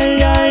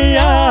 Ay, ay,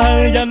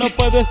 ay, ya no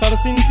puedo estar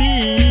sin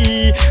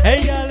ti. Hey,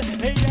 girl,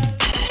 hey, girl.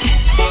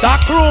 The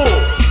crew,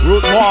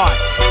 Root Boy.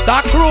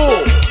 The crew,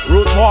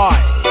 Root Boy.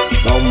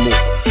 Don't move.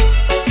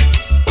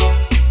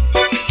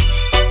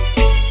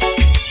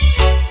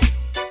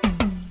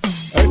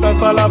 Estas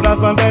palabras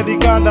van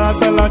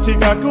dedicadas a la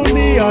chica que un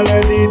día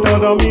le di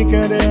todo mi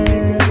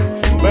querer,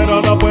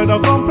 pero no puedo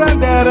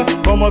comprender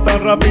cómo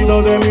tan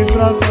rápido de mis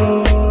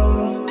brazos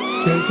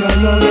que te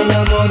habló del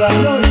amor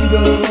al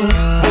oído.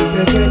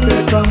 Antes de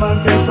ser tu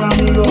amante fue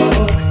amigo,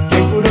 que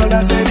curó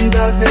las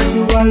heridas de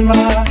tu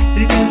alma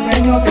y te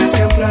enseñó que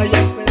siempre hay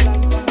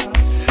esperanza.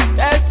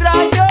 Te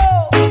extraño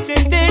y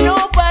sin ti no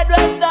puedo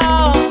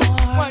estar.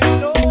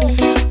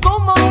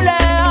 ¿Cómo le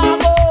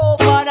hago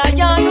para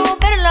ya no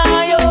verla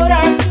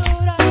llorar?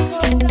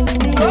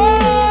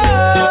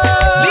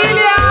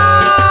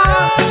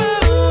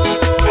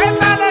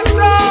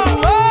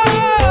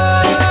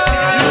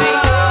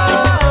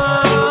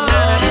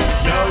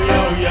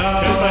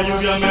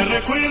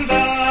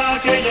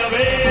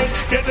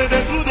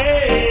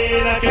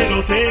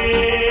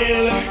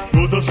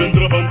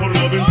 Entraban por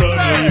la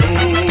ventana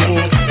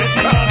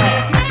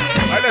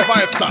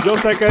y yo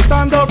sé que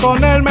estando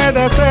con él me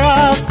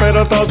deseas,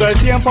 pero todo el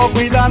tiempo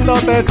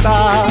cuidándote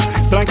está.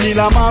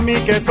 Tranquila mami,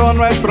 que eso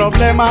no es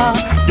problema,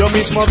 yo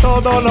mismo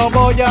todo lo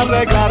voy a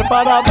arreglar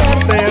para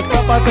verte.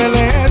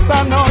 Escápatele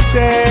esta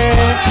noche,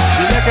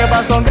 dile que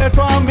vas donde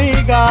tu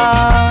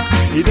amiga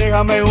y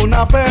déjame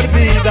una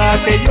perdida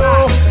que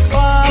yo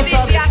vas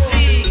a...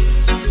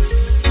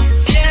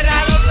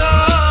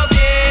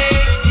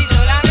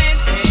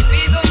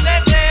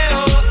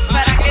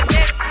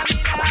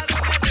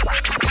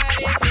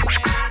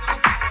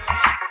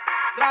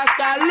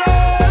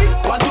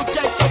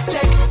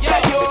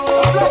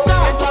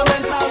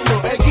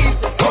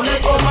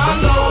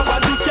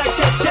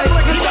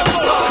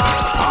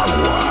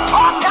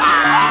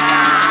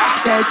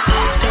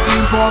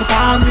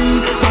 Importa a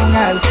mí con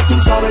él, tú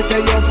sabes que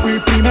yo fui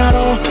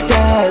primero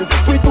que él.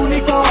 Fui tu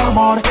único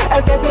amor,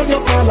 el que te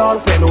dio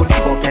calor, fue el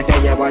único que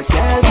te llevó al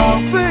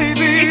cielo,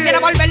 baby. Quisiera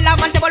volver a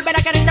amarte, volver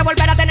a quererte,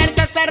 volver a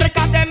tenerte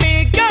cerca de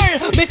mí,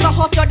 girl. Mis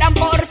ojos lloran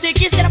por ti.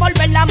 Quisiera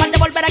volver a amarte,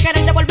 volver a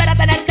quererte, volver a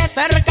tenerte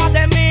cerca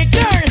de mí,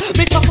 girl.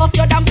 Mis ojos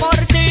lloran por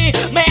ti.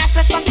 Me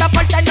haces tanta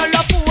falta y no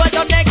lo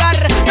puedo negar.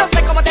 No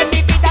sé cómo de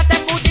mi vida te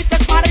pudiste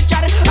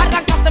marchar.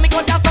 Arrancaste mi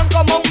corazón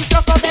como un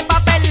trozo de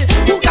papel.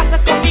 Jugaste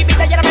con mi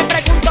vida y ahora me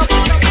pregunto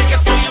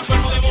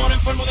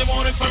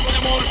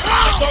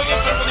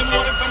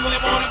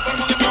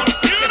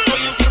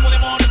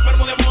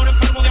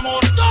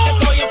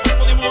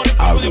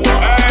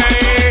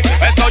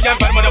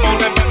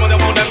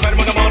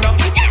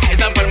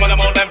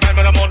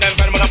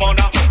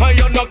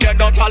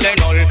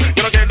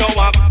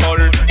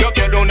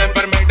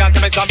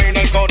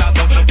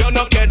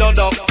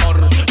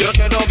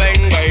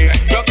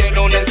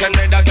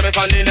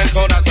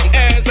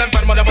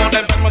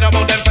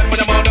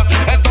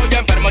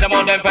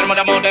moda, enfermo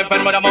de moda,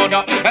 enfermo de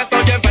moda.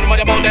 Estoy enfermo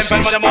de moda,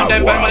 enfermo de moda,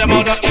 enfermo de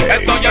moda.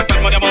 Estoy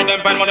enfermo de moda,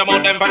 enfermo de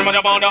moda, enfermo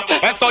de moda.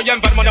 Estoy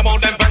enfermo de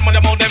moda, enfermo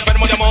de moda,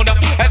 enfermo de moda.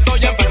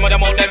 Estoy enfermo de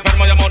moda,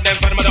 enfermo de moda,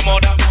 enfermo de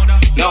moda.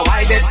 No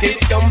hay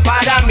descripción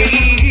para mí.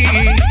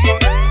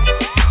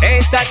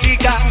 Esa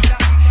chica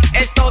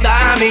es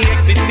toda mi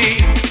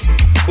existir.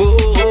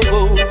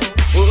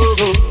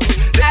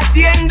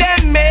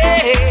 Atiéndeme.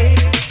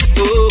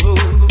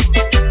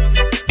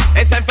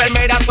 Esa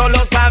enfermera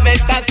solo sabe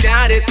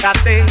saciar esta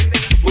sed.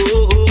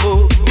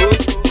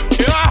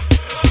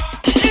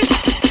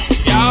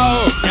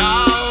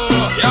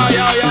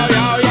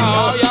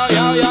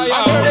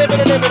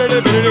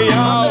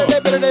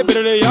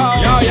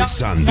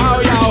 Sander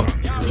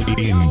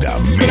in the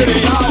mix.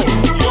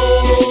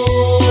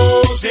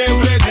 Yo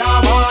siempre te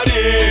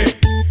amaré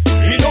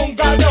y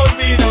nunca te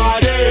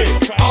olvidaré,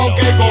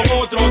 aunque con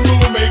otro tú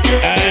me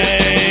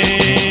quieres.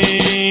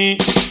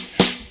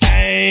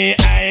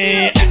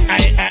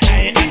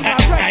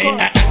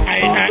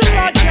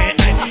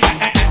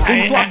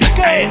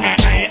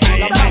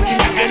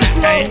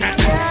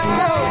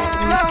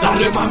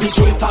 Dale mami,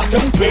 suéltate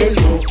el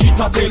pelo,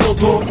 quítatelo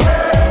todo.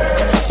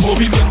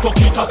 Movimiento,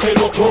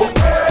 quítatelo todo.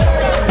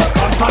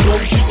 Pantalón,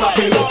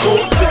 quítatelo todo.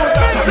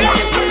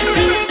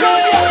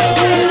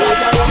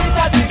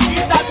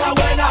 Chiquita está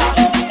buena.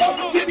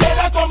 Si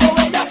viera como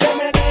ella se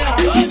menea,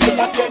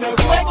 ella tiene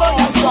fuego en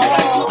la sombra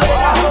en su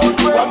vena.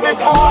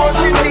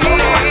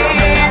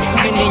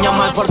 Mi niña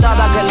mal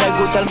portada que le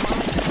gusta el...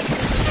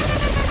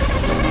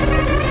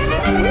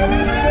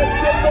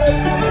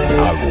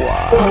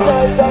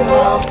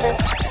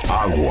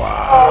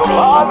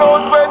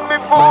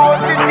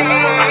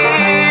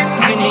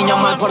 Mi niña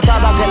mal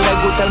portada que le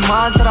gusta el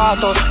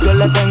maltrato. Yo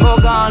le tengo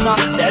ganas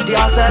desde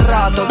hace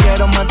rato.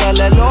 Quiero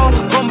meterle los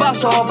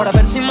bombazos para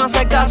ver si me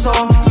hace caso.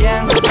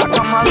 Bien, la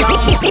cama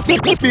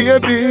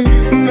Baby,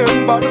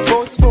 remember the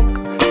first fuck.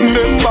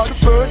 Remember the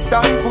first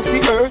time pussy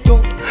hurt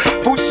up.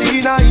 Push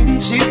in a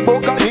inch, it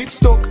buck and it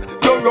stuck.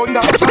 You run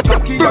out for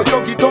cocky, you get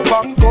up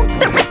and cut.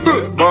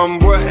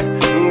 Bombwe,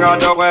 nga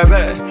do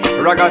rêve,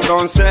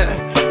 ragaton se,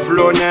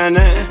 flow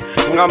nene,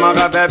 nga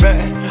mara bébé,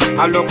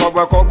 allo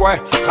kobwe,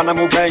 kana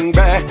mu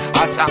bengbe,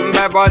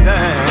 asambe bode.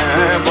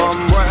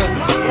 Bombwe,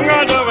 nga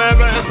do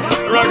rêve,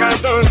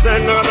 ragaton se,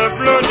 nga de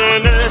flow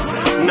nene,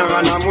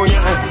 nga na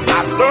muñe,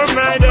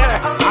 asomede,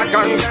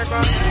 akanga.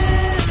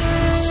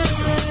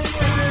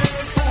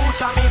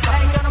 Escúchame,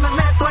 ven, yo no me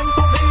meto en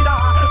tu vida.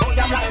 Voy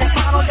a hablar de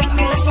paro de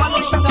mi lengua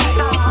dispersa.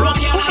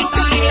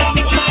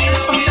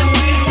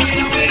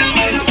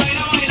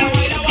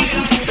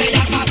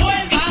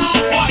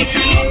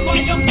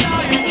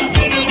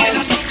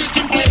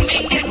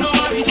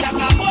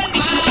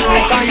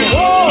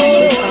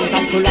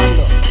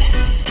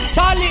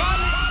 Charlie,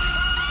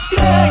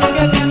 creen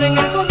que tienen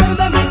el poder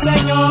de mi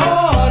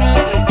señor.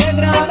 Qué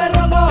grave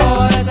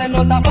error, se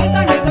nota falta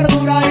de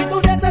cordura y tu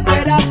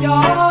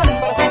desesperación.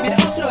 Por recibir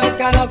otro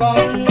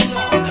escalón.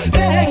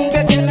 Creen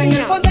que tienen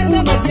el poder de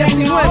mi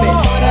señor.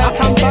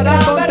 Qué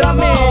grave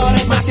error,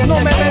 no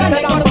me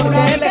vence la cordura,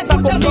 él está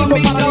conmigo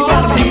para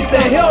librarme, dice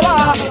Jehová.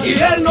 Y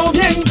él no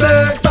miente,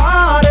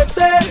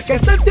 parece que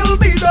se te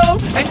olvidó.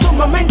 En tu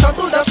momento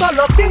tú de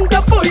solo quien te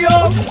apoyó.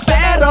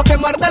 Perro que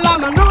muerde la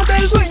mano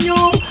del dueño,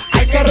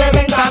 hay que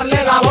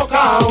reventarle la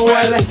boca,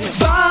 huele.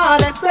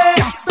 Parece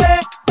que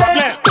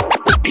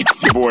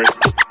It's your boy,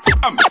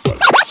 I'm the son.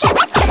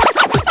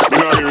 You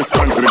know the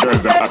response to the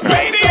girls that happen.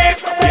 Ladies!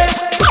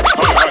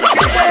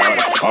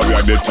 How we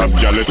are the top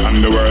jealous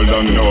and the world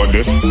don't know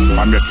this.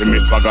 I'm just in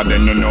Miss Swagger,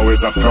 then you know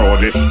it's a pro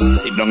this.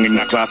 Sit down in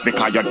a class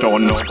because you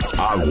don't know.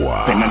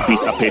 Agua. Pen and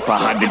piece of paper,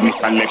 how did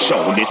Mr. Lex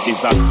show? This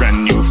is a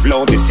brand new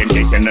flow, this in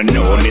case you don't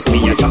know this.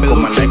 Me a talk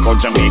come like how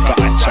Jamaica,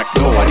 I check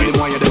tourists.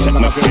 Check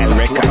my file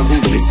record,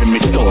 listen me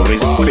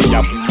stories. Be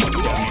up.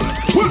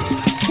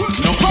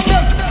 No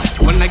problem.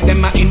 One like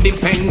them are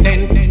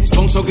independent.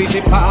 Sponsor qui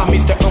c'est pas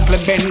Mr. Oncle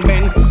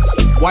Ben.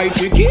 Why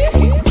tu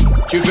kiffes?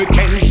 Tu veux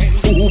Ken?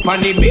 Ou pas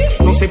ni bif?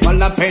 Non c'est pas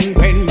la peine.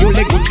 You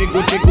les Gucci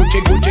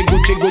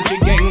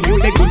gang. You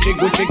les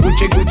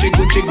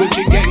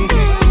Gucci gang.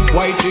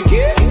 Why tu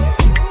kiffes?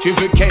 Tu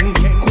veux Ken?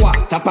 Quoi?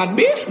 T'as pas de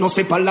bif? Non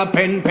c'est pas la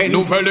peine.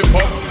 Nouvelle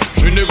époque,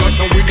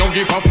 génération we don't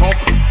give a fuck.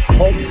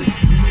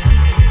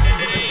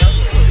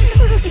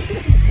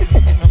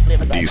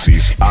 This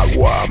is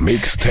Agua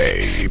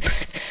Mixtape.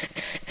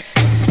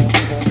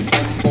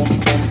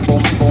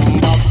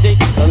 Bombastic,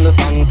 and the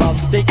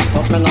fantastic,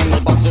 Hoffman on the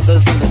boxes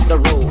is Mr.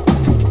 Rowe.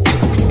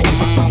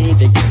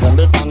 Romantic, and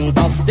the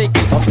fantastic,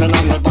 Hoffman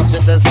on the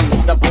boxes is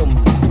Mr. Boom.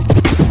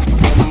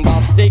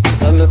 Bombastic,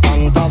 and the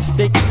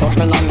fantastic,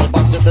 Hoffman on the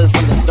boxes is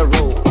Mr.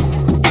 Rowe.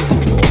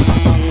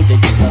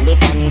 Romantic, and the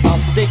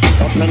fantastic,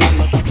 Hoffman on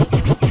the...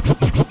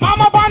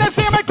 Vamos a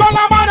decirme con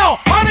la mano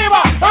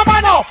arriba, la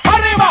mano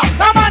arriba,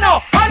 la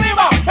mano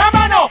arriba, la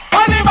mano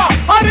arriba,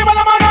 arriba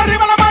la mano,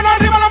 arriba la mano,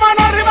 arriba la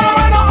mano, arriba la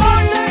mano.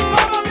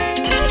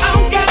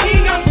 Aunque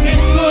digan que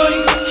soy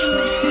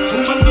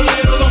un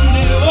bandolero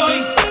donde voy,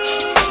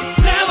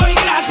 le doy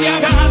gracias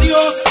a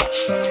Dios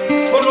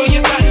por hoy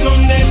estar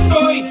donde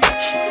estoy.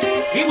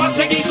 Y voy a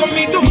seguir con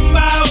mi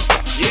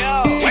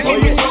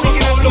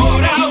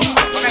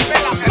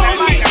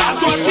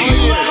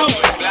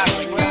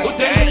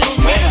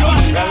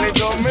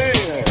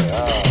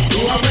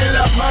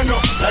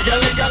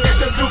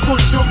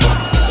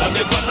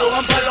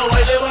palo,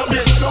 baile va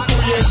bien suco.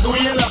 Y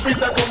estoy en la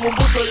pista como un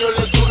buzo, yo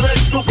le sube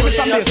el tuco y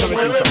ella se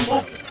mueve el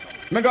buco.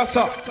 Me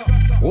goza.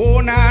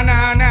 Oh na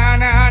na na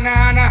na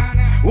na na.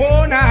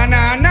 Oh na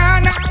na na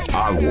na.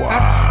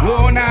 Agua.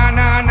 Oh na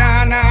na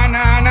na na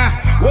na na.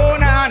 Oh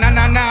na na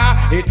na na.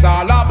 It's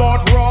all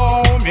about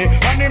Romy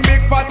and the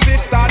big fat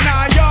sister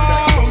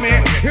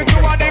Naomi. You two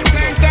of them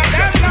things and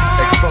them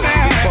know me.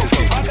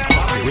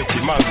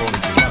 Richie Malvo,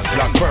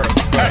 Blackbird.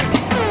 Hey.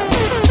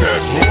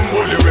 Bedroom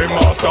bully, we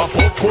master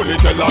fuck fully.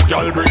 Tell a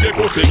gal bring the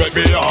pussy, make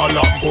me all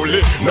and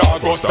bully. Now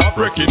go stop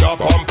breaking up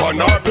pump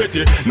and her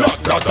pity. Knock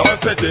that and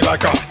set it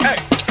like a hey.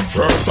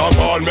 First of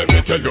all, let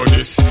me tell you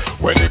this.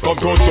 When it come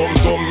to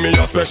some, me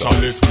a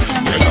specialist.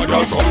 Tell a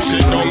girl come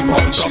sit down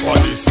on top of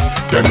this.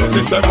 Then you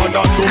see seven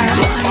and some.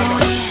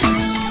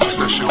 I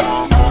say she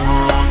want come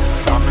around,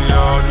 and me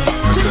hard.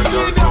 I say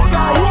girl come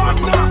around,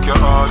 me knock your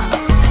hard.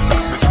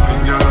 Me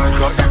spin you like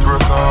a hit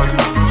record.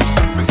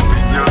 Me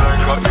spin you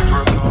like a hit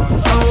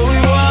record. Oh, we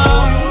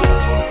want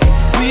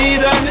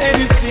weed and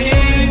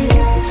anything,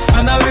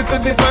 and a little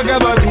bit of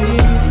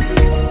gabardine.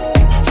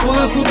 Full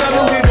of sugar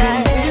and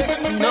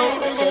weed. No.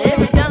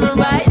 Every time I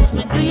rise,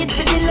 we do it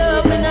for the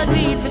love and I do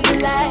it for the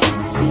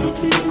likes. Do it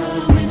for the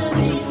love and I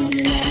do it for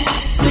the likes.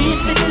 Do it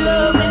for the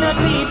love and I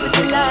do it for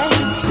the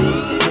likes. Do it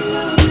for the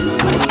love and I do it for the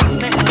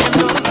likes. Make them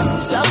know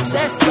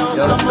success don't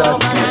come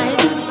overnight.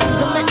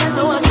 Don't make them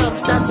know a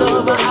substance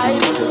over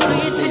hype. Do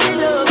it for the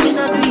love and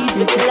I do it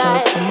for the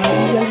likes. From a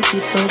reality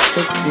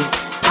perspective.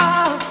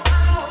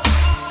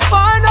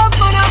 Find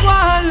up on a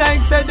one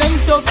like say them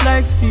tough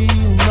like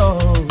steel, no.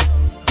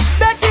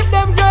 They keep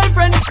them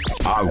girlfriend.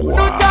 Agua.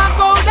 No talk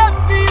about them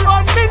feel,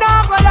 but me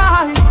not go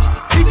lie.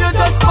 If you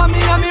just for me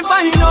and me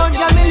find out,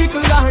 get me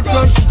little heart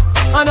crush.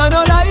 And I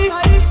don't lie,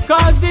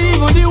 cause the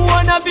evil, the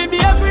one of be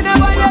every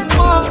never yet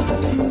more.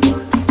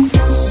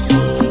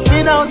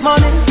 Without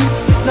money,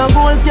 no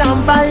gold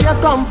can buy a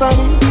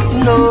company.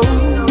 No.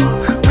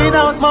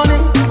 Without money,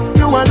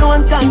 you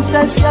alone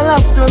confess your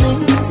love to me.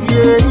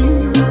 Yeah.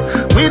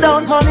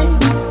 Without money,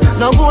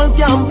 no gold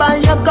can buy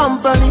a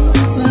company.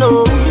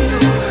 No.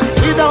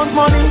 Without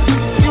money,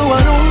 you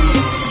alone.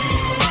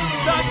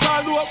 That's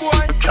all do a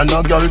boy. Can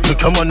a girl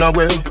take your man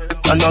away?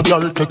 Can a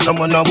girl take your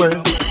man away?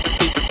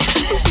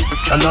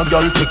 Can a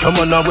girl take your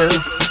man away?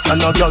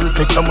 Can a girl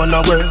take your man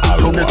away?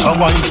 You better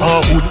wine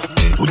for hood.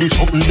 Do this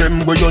something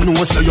them where you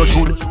know say you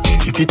should.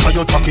 Kick it or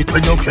you tuck it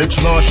when you catch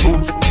my shoe.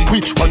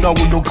 Which one I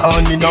would look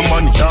on in a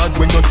man yard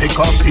when you take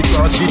off the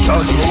chance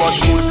no a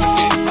should.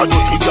 A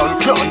dirty girl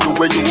can't do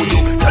where you do.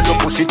 Tell your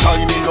pussy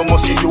time you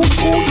must see you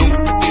so do.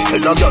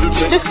 Tell a girl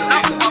say listen.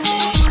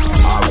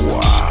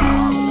 Agua.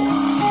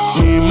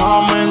 Mi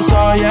momento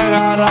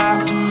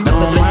llegará, no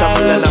me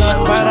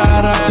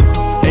desesperaré.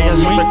 Ella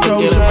siempre que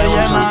quiere se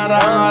llenará,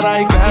 ahora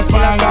hay que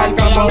pagar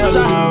por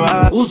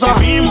nueva. Usa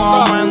mi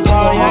momento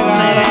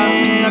llegará,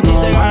 aquí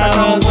se gana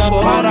no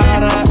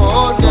desesperaré.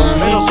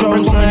 Pero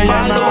siempre se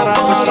llenará,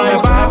 ahora hay que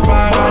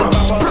pagar.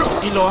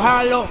 Y lo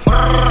jalo. No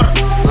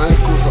hay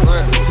excusa, no hay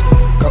excusa.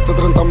 Gaste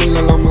 30,000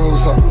 en la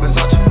medusa.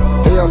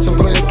 Ella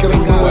siempre quiere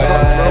que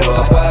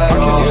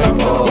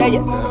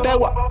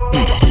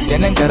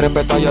Tienen que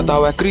respetar, ya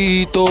estaba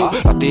escrito.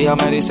 Las tías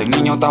me dicen,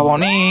 niño, estás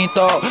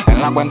bonito. En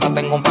la cuenta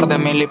tengo un par de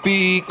mil y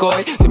pico.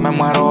 Si me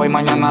muero hoy,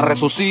 mañana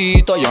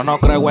resucito. Yo no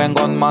creo en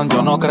Godman,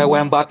 yo no creo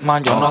en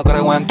Batman. Yo no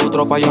creo en tu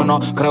tropa, yo no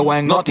creo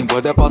en nothing.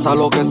 Puede pasar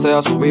lo que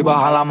sea, subir,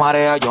 baja la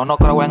marea. Yo no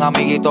creo en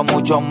amiguitos,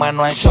 mucho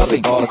menos en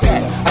shopping. Porque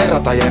hay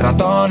ratas y hay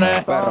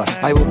ratones.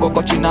 Hay busco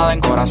cochinada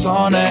en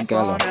corazones.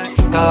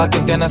 Cada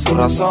quien tiene sus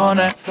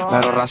razones,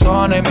 pero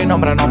razones mi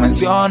nombre no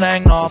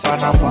mencionen, no para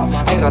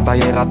nada. Hay ratas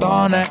y hay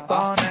ratones,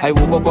 hay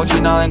buco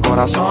cochinada en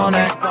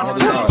corazones.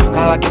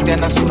 Cada quien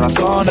tiene sus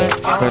razones,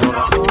 pero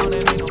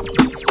razones mi nombre.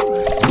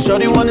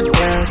 Shorty wanna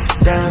dance,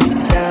 dance,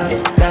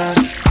 dance,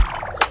 dance.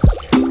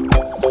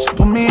 She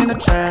put me in a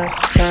trance,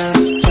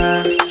 trance,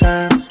 trance,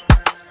 trance.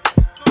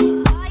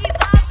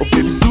 Oh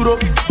baby, duro,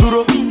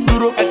 duro,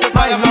 duro.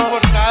 Vaya mi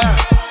portada,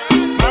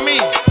 mami.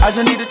 I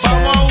just need a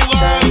chance. Vamos a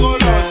jugar algo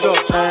goloso.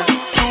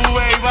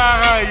 Sube y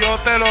baja y yo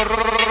te lo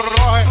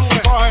roje.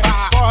 Coge,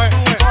 coge,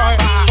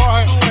 coge,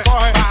 coge,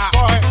 coge,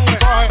 coge,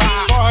 coge,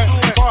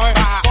 coge,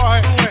 coge,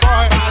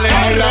 coge.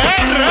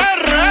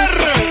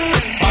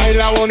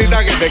 Baila bonita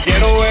que te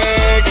quiero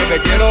ver, que te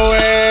quiero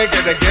ver, que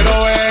te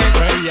quiero ver.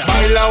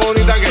 Baila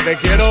bonita que te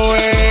quiero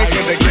ver, que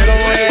te quiero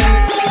ver.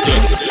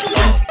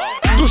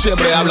 Tú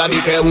siempre hablas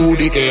di que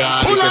di que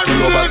a, di que tú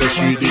no vas a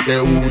decir, di que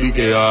di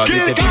que a, di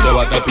que tú te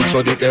vas al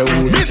piso, di que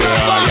di que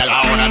a, y a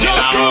la hora,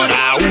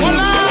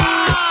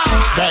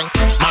 ven,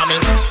 mami,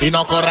 y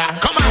no corra,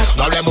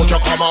 no hable mucho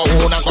como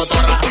una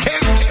cotorra.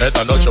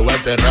 Esta noche voy a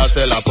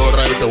enterrarte la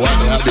porra y te voy a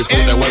dejar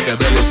disfrute, güey, que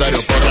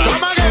Belisario porra.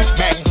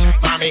 Ven,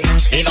 mami,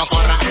 y no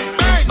corra,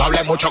 no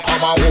hable mucho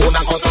como una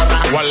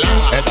cotorra.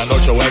 Esta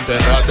noche voy a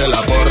enterrarte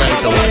la porra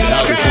y te voy a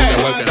dejar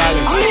disfrute, güey, que dale.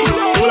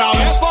 Tú la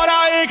ves por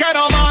ahí que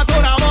no mata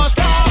una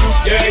mosca.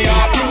 Yeah,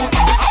 yeah.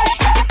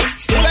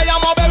 Tú le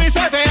llamas baby y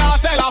se te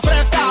hace la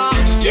fresca.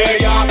 Yeah,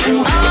 yeah.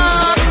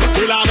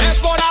 Tú la ves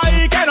por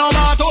ahí que no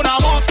mata una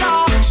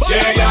mosca.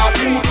 Yeah,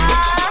 yeah.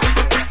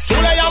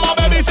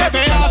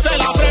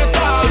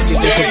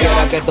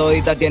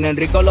 toditas tienen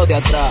rico lo de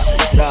atrás.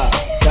 Tra,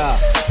 tra,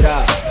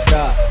 tra,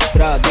 tra,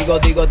 tra.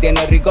 Digo,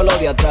 tiene rico lo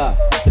de atrás.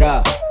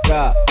 Tra,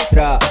 tra,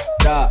 tra,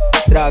 tra,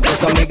 tra. Que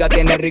su amiga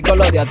tiene rico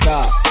lo de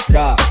atrás.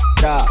 Tra,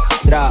 tra,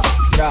 tra,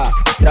 tra,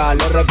 tra.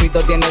 Lo repito,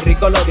 tiene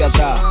rico lo de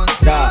atrás.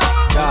 Tra,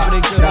 tra,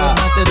 tra,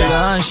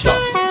 tra.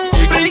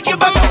 Break it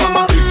back up for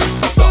my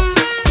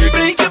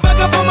break it back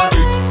up for my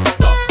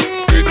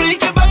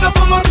break it back up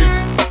for my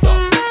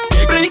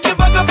break it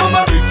back up for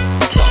my break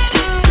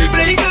it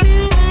break it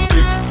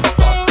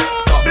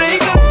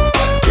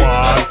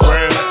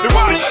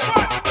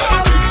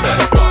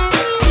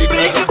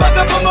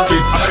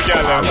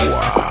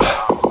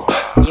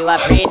You a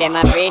free, them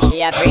a free,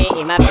 she a free,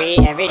 him a free.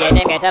 Every day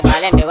them get up,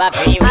 all them do a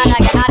free. All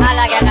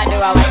I get do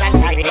a watch and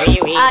free.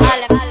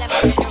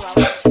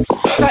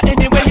 So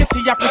anyway you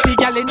see a pretty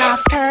girl in a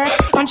skirt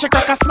and she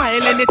crack a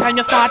smile anytime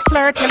you start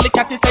flirt. Tell the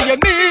catty say you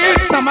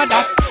need some of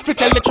that. If you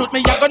tell the truth, me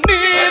you gonna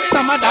need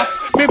some of that.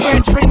 Me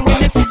venturing when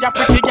you see a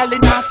pretty girl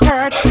in a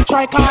skirt.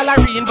 Try call her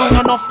in, go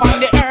enough on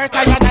the earth.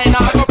 I and I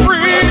not go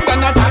breathe,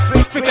 none of that.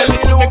 If you tell the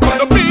truth, me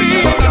gonna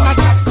bleed, none of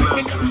that.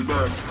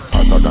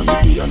 Hotter than the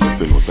day and the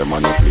film say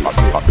man no play.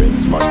 A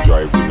Benz man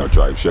drive, we no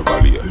drive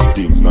Chevrolet.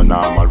 Things no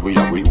normal, we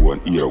have we own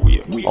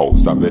airway.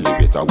 House a belly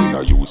better, we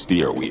no use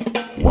stairway.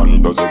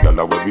 1 dozen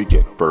gyal where we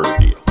get per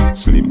day.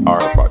 Slim or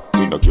fat,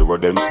 we no care where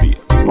them stay.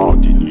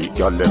 Martinique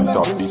gyal left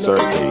off the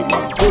survey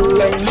man.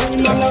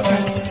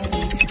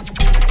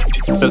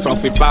 Ce soir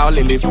fait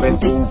parler les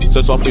fesses,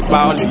 ce soir fait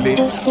parler les.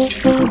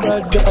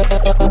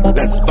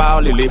 Laisse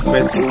parler les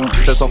fesses,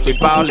 ce soir fait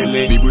parler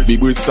les.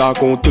 Big ça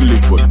contre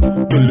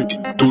téléphone,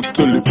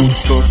 toute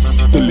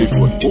sauce,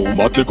 téléphone. On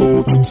bat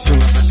contre toute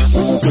sauce,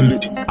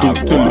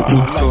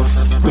 toute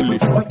sauce,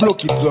 téléphone.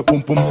 Block it up,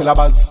 pum pum c'est la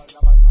base.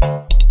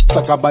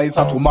 Ça cabaye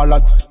ça trop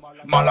malade.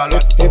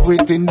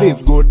 Everything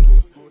is good.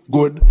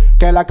 Good,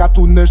 qu'elle a qu'à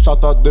tourner,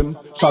 shout at them.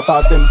 Tout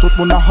le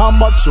monde a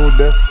hammer, show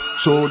them.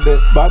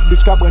 Bad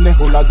bitch ka brene,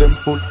 hold at them,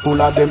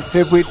 hold at them.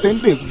 Everything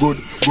is good.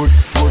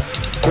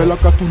 Qu'elle a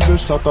qu'à tourner,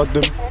 shout at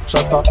them.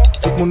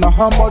 Tout le monde a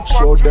hammer,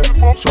 show them.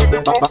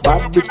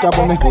 Bad bitch ka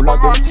brene, hold at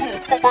them.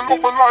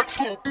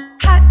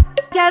 Hot,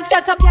 yes,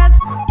 shut up, yes.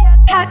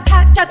 Hot,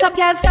 shut up,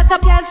 yes, shut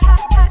up, yes. Hot,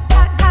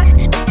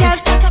 yes,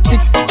 shut up,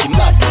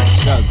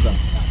 yes.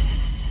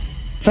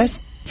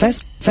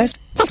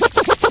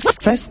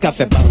 Fes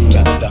café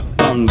banga,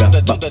 banga,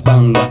 banga,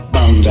 banga,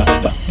 banga,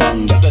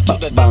 banga,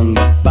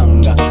 banga,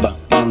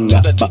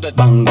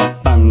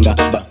 banga,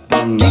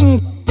 banga. Ding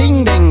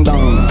ding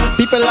dong.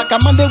 People like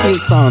Amanda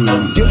Wilson.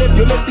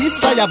 Viole please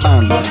fire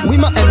ban. Oui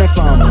ma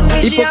MFM.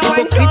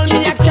 Hypocrite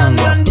critique gang.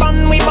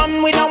 We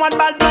don't want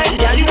bad boy.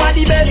 Girl, you are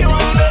the best. You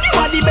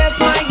are the best,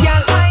 my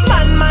girl.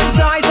 Man,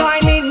 so I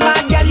need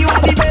bad girl. You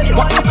are the best. You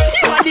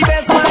are the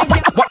best, my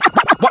girl.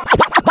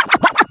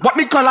 What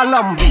me call a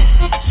lambi?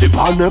 C'est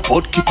pas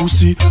n'importe qui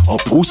poussi, un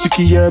poussi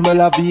qui aime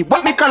la vie.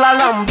 What me call a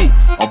lambi?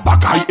 Un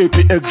bagaille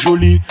épais et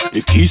joli,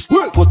 et kiss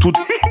pour tout.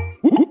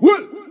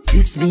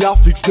 Fix me, I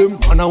fix them,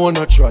 man I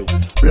wanna try.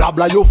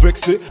 Blabla yo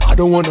vexé, I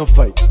don't wanna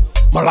fight.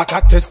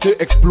 Malaka testé,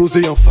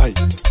 explosé en fight.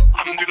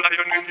 I'm the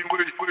lion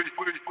anyway.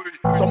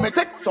 Some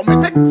me take.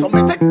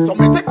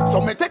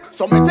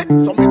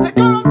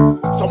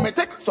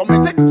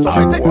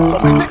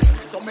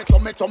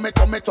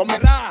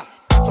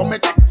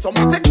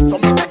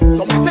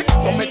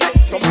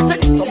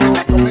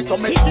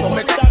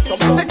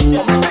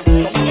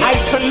 I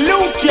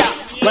salute ya.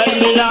 Well,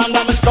 me land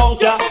and me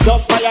skunk ya.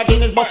 Just fire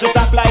Guinness bust it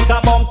up like a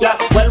bump ya.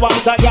 Well,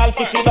 once a girl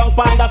fi sit down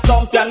pon the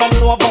stump ya. No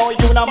know boy,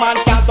 you no man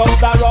can't touch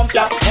the rump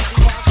ya.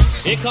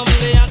 Here come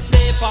the hot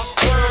stepper.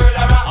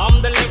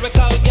 I'm the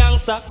lyrical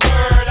gangster.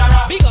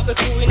 Big up the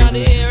crew in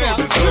the area.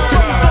 To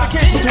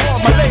all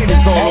my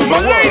ladies, all my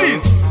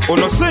ladies. Oh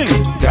no, sing.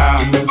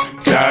 Dam,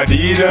 da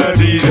dee da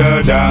dee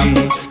da dam,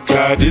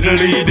 da dee da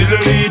dee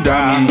dee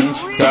dam,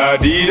 da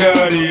dee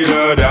da dee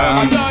da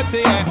dam.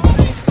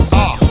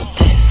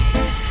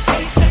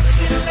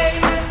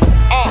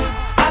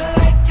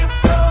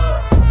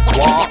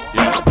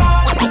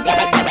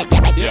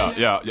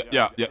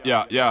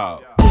 Yeah.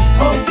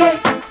 Okay.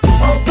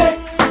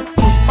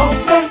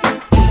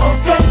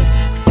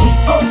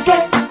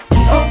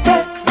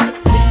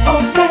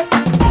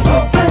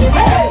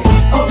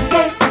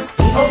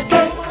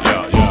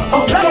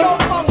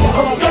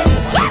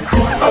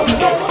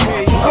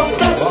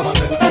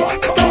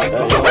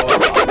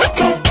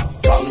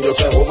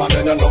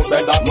 You know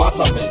say that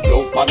matter me.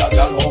 Look for the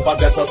girl over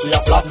there so she a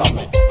flatter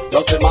me.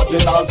 Just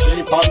imagine all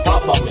sheep on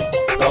top of me.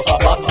 Just a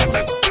batter me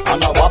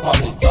and a whopper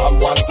me. From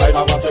one side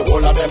I want the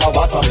whole of them a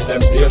watcher me.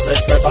 Them face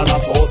expression a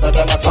show say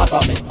them a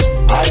chatter me.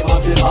 I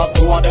imagine have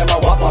two of them a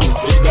whopper me.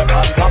 Three them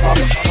on top of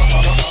me.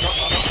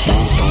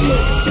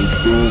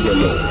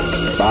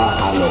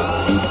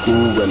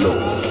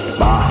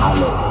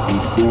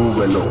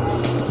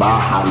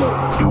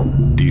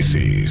 This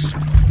is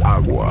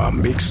Agua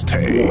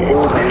Mixtape.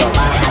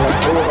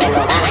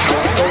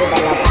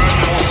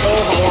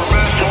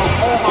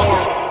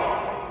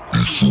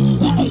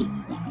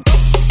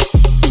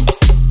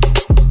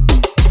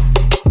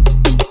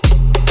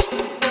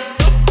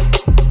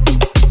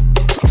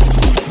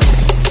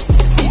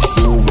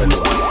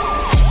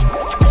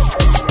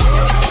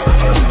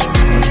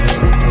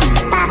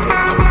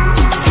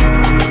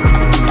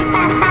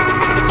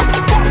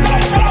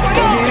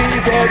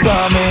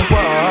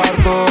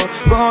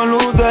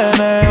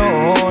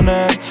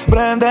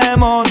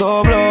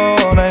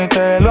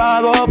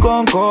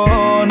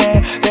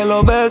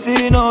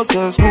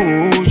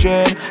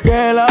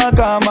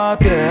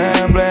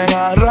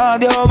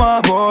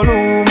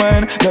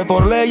 de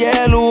por ley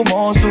el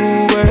humo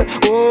sube.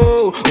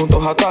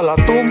 Juntos hasta la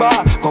tumba,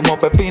 como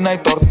Pepina y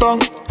Tortón.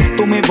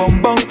 Tú mi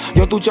bombón,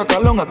 yo tu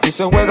chacalón. A ti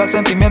se juega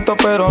sentimiento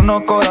pero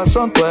no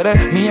corazón. Tú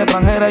eres mi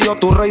extranjera, yo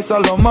tu rey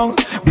Salomón.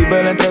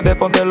 Vive el entre de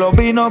ponte los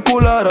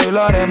binoculares. Hoy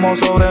lo haremos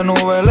sobre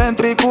nubes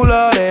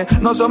lentriculares.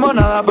 No somos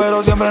nada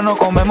pero siempre nos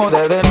comemos.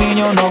 Desde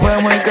niños nos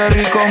vemos y qué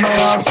rico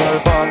me hace el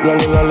pop.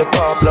 Lale lale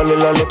pop, lale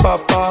lale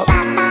pop pop.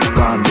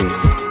 Candy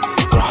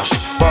Crush.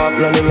 Pop,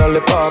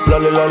 lale pop,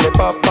 lale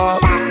pop pop.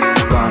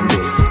 Candy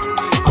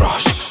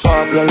Crush.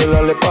 Pop,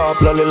 lale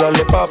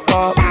pop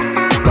pop.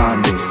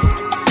 Candy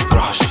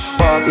Crush.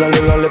 Pop,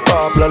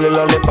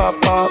 lale pop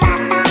pop.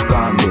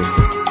 Candy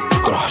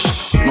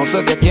Crush. No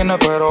sé qué tiene,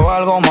 pero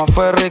algo más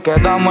ferry.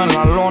 Quedamos en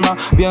la luna,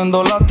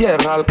 viendo la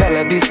tierra. Al que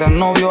le dicen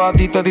novio, a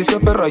ti te dice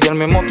perro. Y él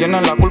mismo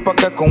tiene la culpa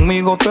que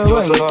conmigo te venga.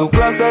 Yo soy tu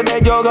clase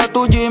de yoga,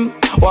 tu gym.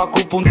 O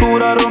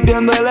acupuntura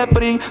rompiendo el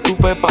sprint. Tu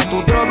pepa,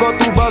 tu drogo,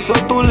 tu vaso,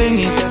 tu link.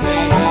 Y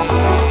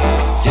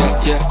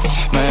te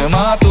me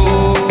mató.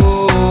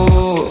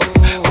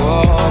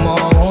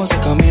 Como se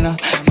camina,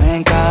 me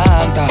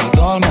encanta,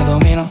 todo me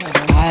domina.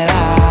 I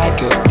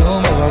like it, tú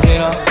me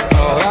fascinas.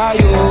 Ahora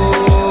yo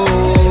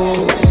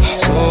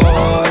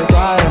soy tu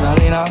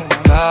adrenalina.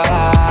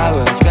 Cada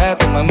vez que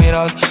tú me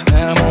miras,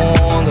 el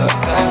mundo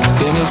está.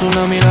 Tienes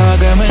una mirada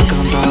que me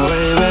encanta,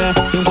 baby.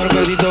 Y un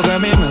cuerpecito que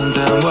mi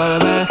mente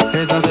envuelve.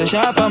 Estás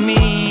hecha pa'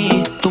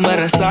 mí, tú me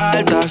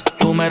resaltas.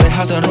 Tú me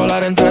dejas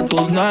enrolar entre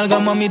tus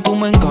nalgas, mami, tú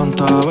me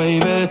encanta,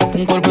 baby.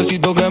 Un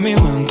cuerpecito que mi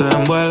mente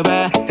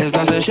envuelve.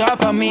 Estás hecha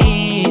pa'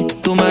 mí,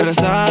 tú me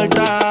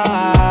resaltas.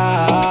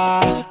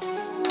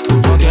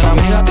 No tiene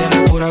amiga,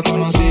 tiene pura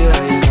conocida.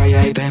 Y es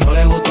calladita y no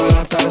le gusta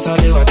gastar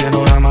saliva. Tiene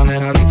una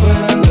manera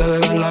diferente de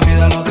ver la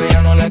vida. Lo que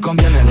ya no le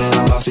conviene, le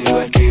da paso y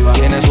lo esquiva.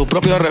 Tiene su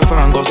propio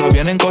refrán, cosas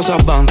vienen,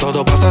 cosas van.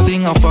 Todo pasa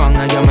sin afán,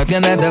 ella me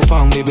tiene de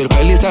fan. Vivir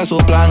feliz es su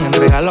plan,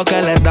 entregar lo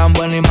que le dan.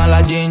 Buena y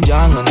mala yin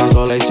yang, anda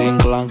sola y sin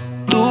clan.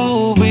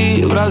 Tú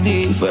vibras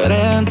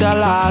diferente a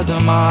las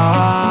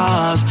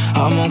demás.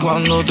 Amo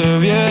cuando te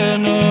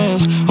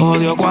vienes,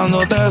 odio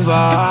cuando te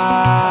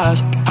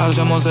vas.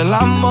 Hacemos el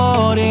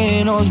amor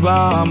y nos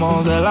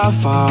vamos de la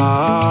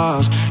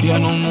faz. Y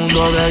en un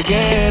mundo de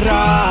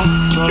guerra,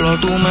 solo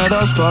tú me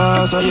das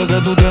paz. Oye que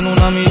tú tienes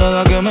una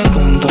mirada que me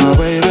encanta,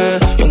 baby.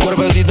 Y un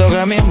cuerpecito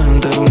que mi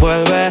mente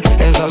envuelve.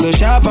 Estás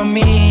hecha pa'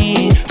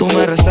 mí, tú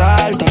me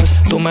resaltas.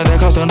 Tú me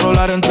dejas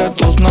enrolar entre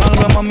tus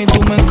nalgas, mami,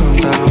 tú me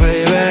encanta,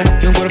 baby.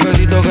 Y un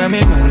cuerpecito que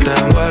mi mente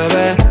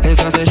envuelve.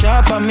 Estás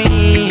hecha pa'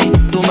 mí,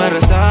 tú me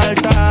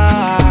resaltas.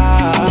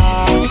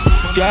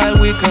 Ya el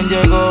weekend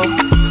llegó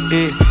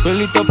y estoy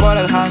listo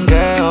para el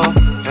jangueo.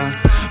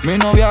 Mi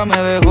novia me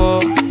dejó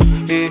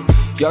y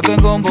ya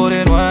tengo un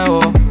booty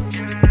nuevo.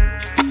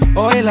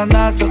 Hoy la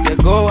NASA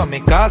llegó a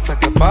mi casa.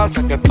 ¿Qué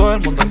pasa? Que todo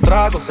el mundo en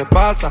trago se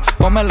pasa.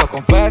 Comen los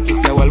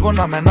confetis, se vuelve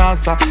una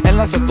amenaza.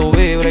 Enlace tu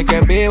vibra y que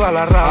viva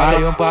la raza.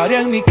 Hay un party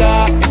en mi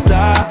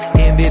casa,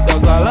 invito a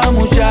toda la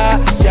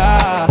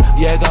muchacha.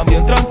 Llegan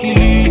bien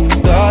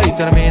tranquilitas y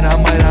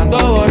terminan bailando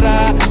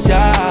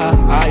borracha.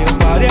 Hay un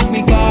party en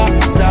mi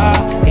casa,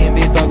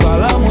 invito a toda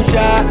la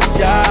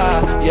muchacha.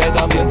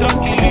 Llegan bien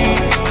tranquilitas.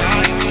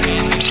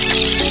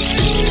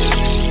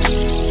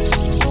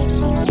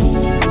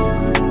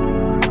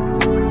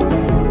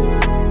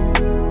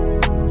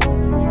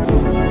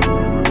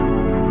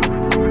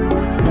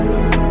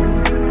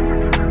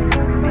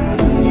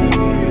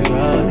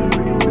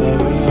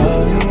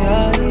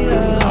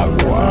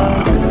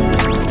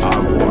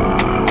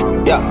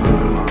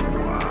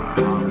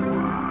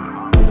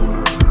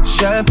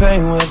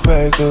 Champagne with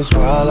breakfast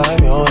while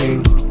I'm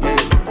yawning.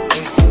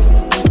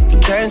 You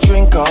can't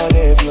drink all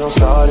day if you don't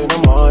start in the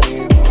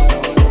morning.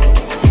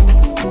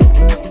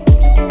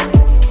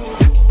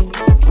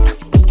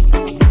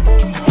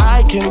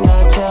 I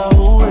cannot tell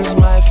who is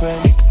my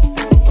friend.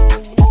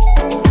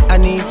 I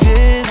need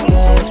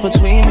distance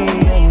between me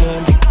and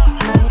them.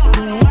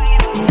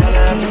 You're gonna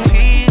have to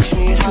teach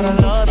me how to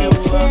love you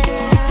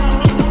again.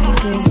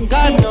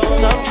 God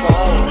knows I'm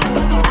trying.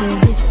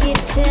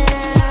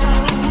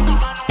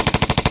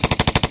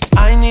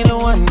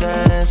 One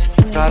dance,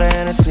 got a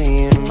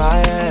Hennessy in my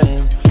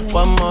hand.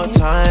 One more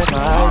time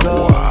I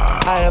go.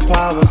 Higher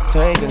powers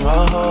taking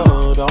a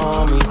hold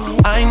on me.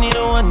 I need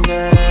a one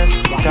dance,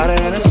 got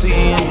a Hennessy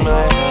in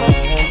my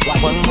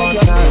hand. One more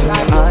time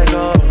I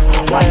go.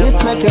 Why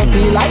this make you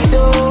feel like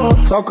though?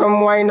 So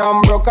come wine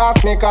and broke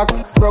off me cock,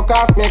 broke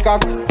off me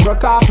cock,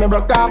 broke off me,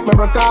 broke off me,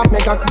 broke off me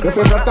cock. If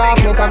you broke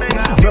off me cock,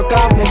 broke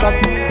off me cock,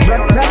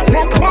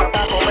 broke.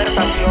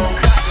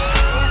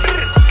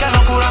 Qué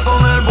locura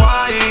con el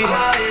boy,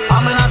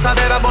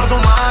 amenazadera por su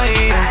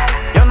maíz.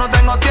 Yo no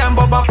tengo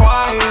tiempo pa'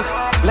 fight,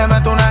 le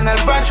meto una en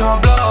el pecho,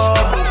 blow.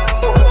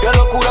 Qué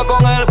locura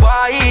con el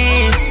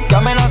boy, que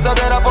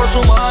amenazadera por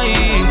su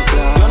maíz.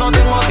 Yo no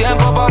tengo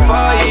tiempo pa'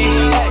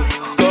 fight.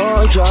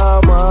 Con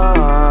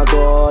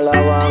chamaco la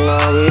van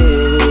a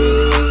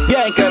vivir.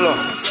 Bien que lo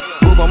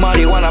busco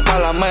marihuana pa'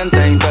 la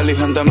mente.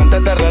 Inteligentemente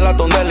te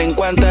relato un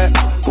delincuente.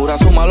 Pura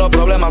suma, los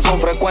problemas son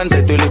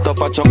frecuentes. Estoy listo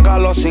pa'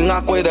 chocarlos sin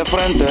asco y de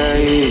frente.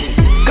 Y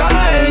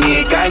caen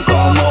y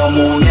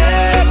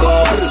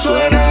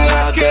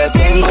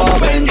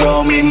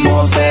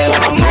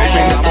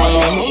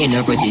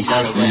no pretty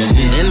soul.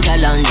 Bim to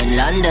London,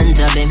 London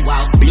to Bim.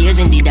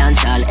 Blazing the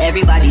dance hall,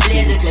 everybody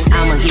sing.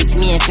 I'm a hit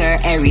maker,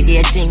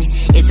 everyday thing.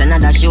 It's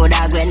another show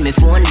dog when me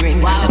phone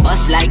ring. The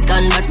bus like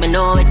gun, but me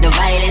know with the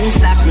violence.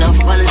 Stack no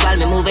funds while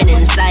me moving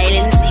in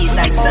silence.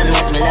 Seaside sun,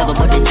 what me love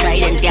about the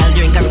trident. Girl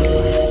drink a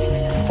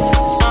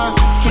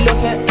kilo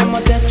fat, I'm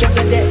a dead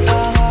chocolate.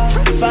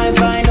 Fine,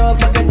 fine, no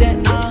pocket.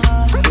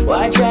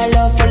 Watch your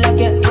love for like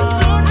it.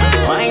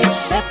 Wine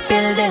se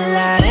pierde en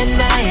la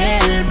arena y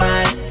el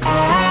mar.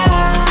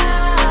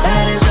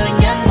 Estaré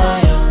soñando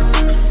yo.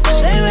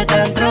 Se ve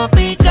tan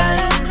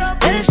tropical.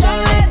 El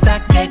sol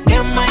está que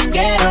quema y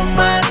quiero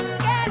más.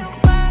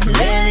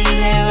 Le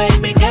dije,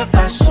 baby, ¿qué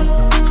pasó?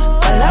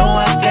 Al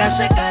agua que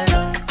hace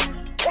calor.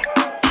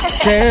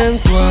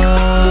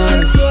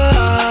 Sensual.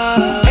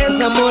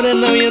 Esa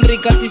morena bien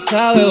rica si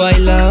sabe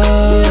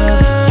bailar.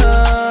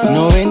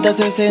 90,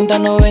 60,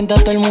 90,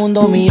 todo el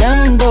mundo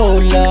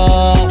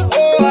mirándola.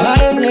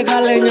 Parece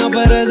caleña,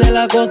 pero es de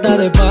la costa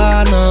de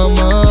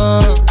Panamá.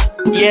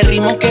 Y el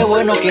ritmo qué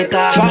bueno que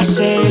está.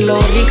 Páselo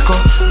rico,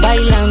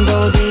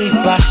 bailando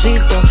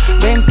despacito.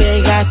 Ven,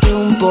 pégate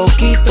un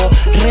poquito,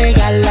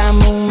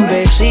 regálame un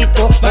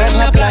besito. Pa' en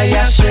la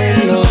playa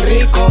hacerlo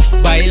rico,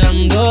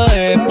 bailando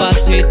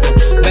despacito.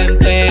 Ven,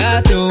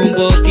 pégate un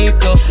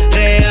poquito,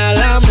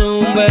 regálame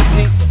un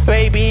besito.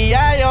 Baby,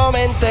 ya yo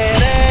me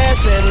enteré,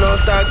 se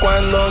nota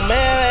cuando me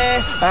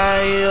ves.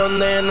 Ahí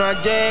donde no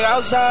has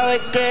llegado,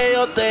 sabes que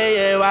yo te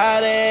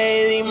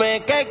llevaré. Y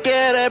dime qué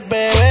quieres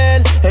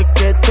beber, es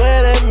que tú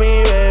eres mi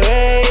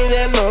bebé. Y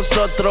de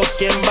nosotros,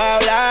 ¿quién va a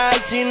hablar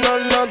si no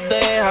nos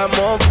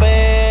dejamos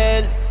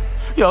ver?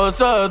 Yo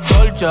sé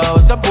dolce, a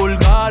veces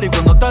vulgar. Y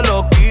cuando te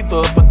lo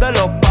quito, después de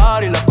los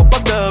paris, las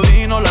copas de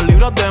vino, las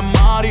libras de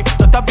mari.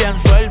 Tú estás bien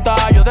suelta,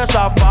 yo de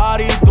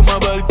safari. Tú me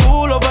ves el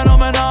culo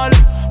fenomenal,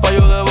 pa'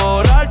 yo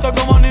devorarte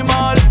como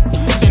animal.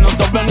 Si no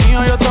te has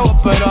venido, yo te voy a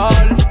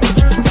esperar.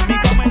 En mi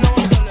cama y lo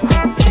voy a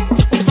celebrar.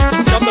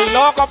 Yo estoy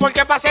loco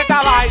porque pasé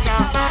esta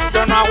vaina.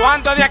 Yo no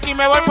aguanto, de aquí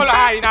me voy por la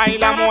vaina. Y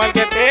la mujer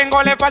que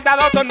tengo le falta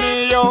 2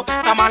 tornillos.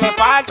 Nada más le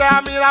falta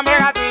a mí, dame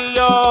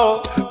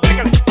gatillo.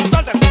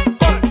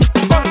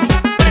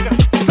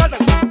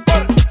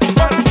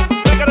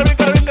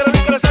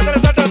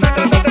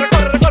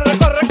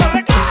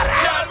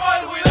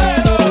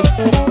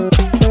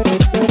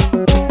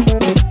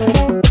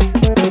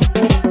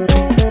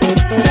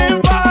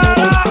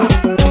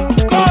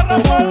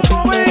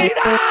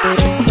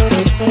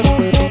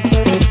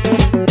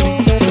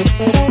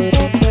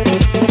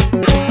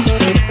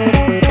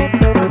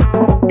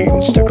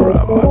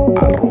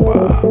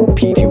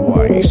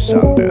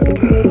 Sander.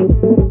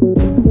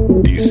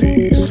 This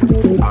is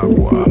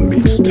Agua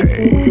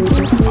Mixtape.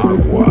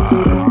 Agua.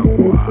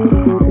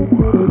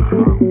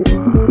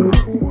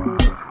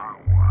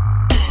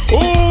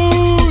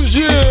 Oh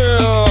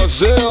yeah,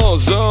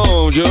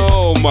 Zone,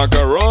 yo,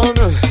 macaron,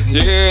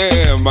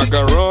 yeah,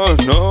 macaron,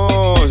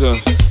 no,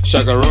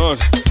 chacaron,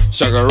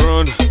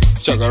 chacaron,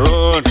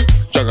 chacaron,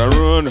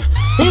 chacaron.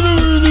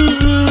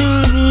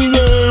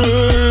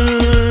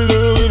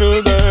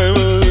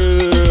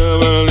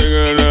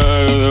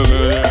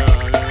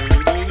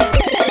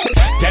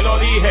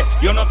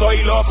 Yo no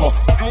estoy loco.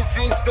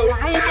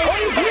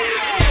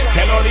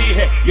 Te lo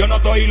dije, yo no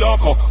estoy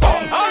loco.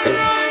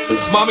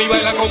 Mami,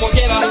 baila como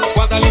quiera.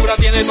 ¿Cuántas libras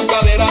tiene tu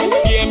cadera?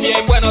 Bien,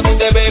 bien buena, tú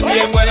te ves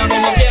bien buena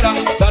como quiera.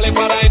 Dale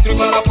para adentro y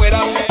para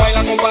afuera.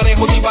 Baila con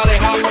parejos y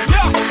pareja.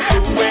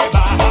 Sube,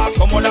 baja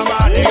como la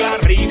marea.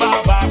 Arriba,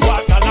 abajo,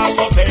 hasta la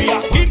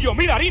azotea. Indio,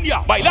 mira,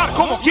 India, bailar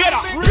como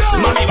quiera.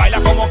 Mami, baila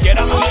como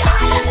quiera.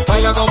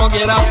 Baila como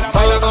quiera,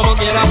 baila como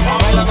quiera,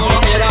 baila como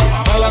quiera,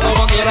 baila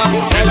como quiera,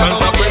 baila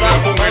como quiera,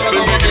 baila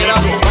como quiera,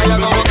 baila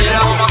como quiera,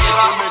 como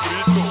quiera.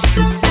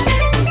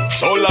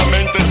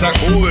 Solamente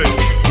sacude.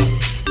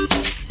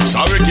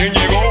 ¿Sabe quién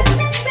llegó?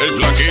 El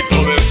flaquito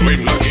del swing,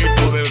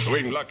 flaquito del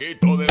swing,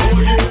 flaquito del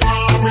swing.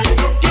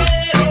 No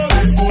quiero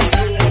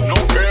discusión, no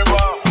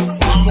quema.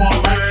 Vamos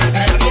a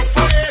meterle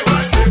fuego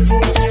a ese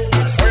fuego.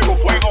 Fuego,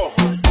 fuego.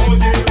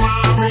 Oye,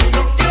 mami,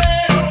 no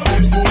quiero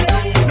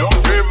discusión, no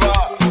quema.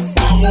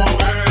 Vamos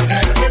a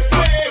meterle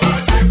fuego a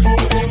ese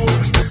fuego.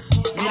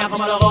 Mira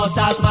cómo lo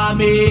gozas,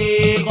 mami,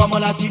 como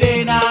la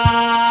sirena.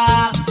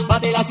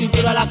 Bate la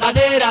cintura a la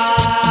cadera,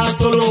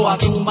 solo a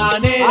tu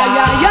manera. Ay,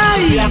 ay,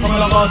 ay. Mira cómo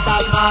lo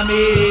gozas,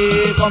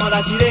 mami, como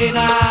la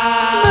sirena.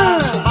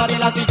 Bate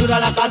la cintura a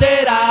la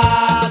cadera,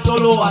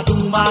 solo a tu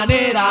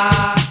manera.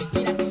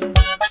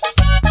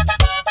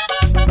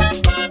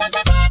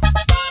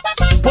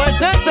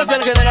 Pues este es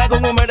el general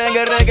con un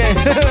merengue reggae.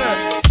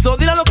 So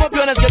dile a los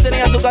copiones que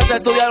tenían su casa a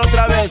estudiar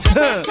otra vez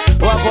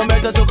o a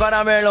comerse su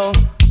caramelo.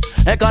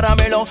 el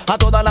caramelo. A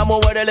todas las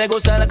mujeres les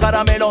gusta el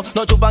caramelo.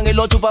 Lo chupan y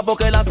lo chupan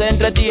porque las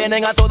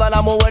entretienen. A todas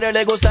las mujeres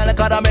les gusta el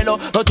caramelo.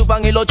 Lo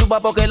chupan y lo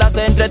chupan porque las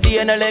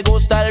entretienen. Le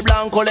gusta el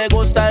blanco, le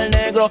gusta el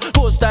negro,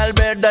 gusta el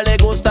verde, le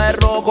gusta el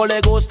rojo,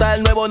 le gusta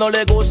el nuevo, no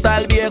le gusta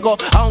el viejo.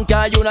 Aunque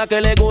hay una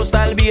que le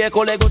gusta el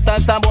viejo, le gusta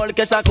el sabor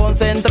que está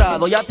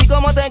concentrado. ¿Y a ti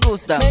cómo te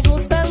gusta? Me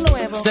gusta el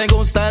nuevo. Te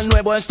gusta el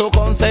nuevo, es tu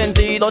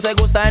consentido. Te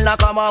gusta en la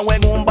cama o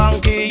en un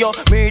banquillo.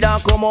 Mira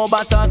cómo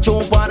vas a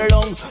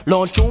chuparlo.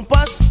 Lo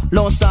chupas,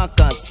 lo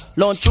sacas.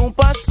 Lo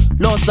chupas,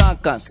 lo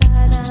sacas.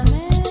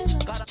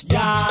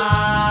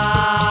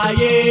 Ya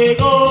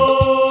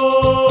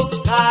llegó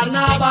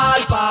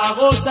carnaval pa'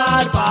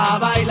 gozar, pa'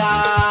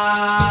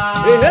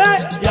 bailar.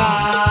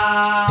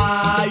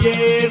 Ya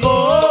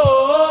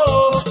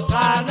llegó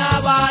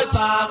carnaval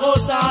pa'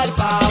 gozar,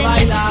 pa'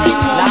 bailar.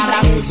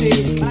 La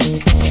música.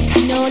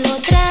 No lo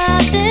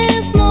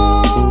trates,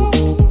 no.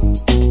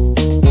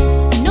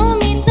 No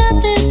me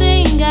trates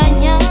de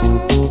engañar.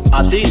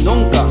 A ti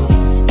nunca.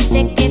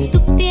 Sé que tú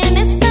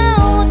tienes a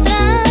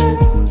otra.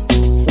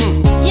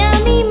 Y a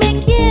mí me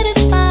quieres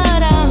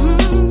para.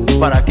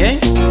 ¿Para qué?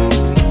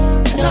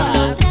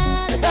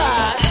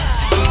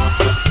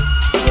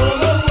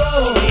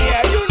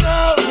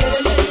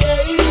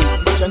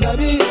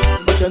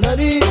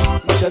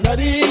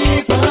 Machanari,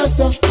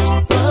 pasa,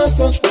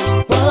 pasa,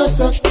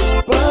 pasa,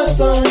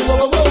 pasa.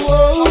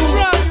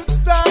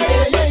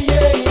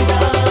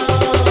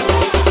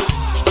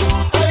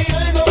 Hay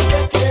algo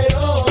que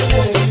quiero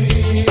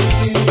decir.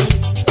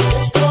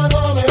 Esto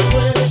no me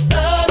puede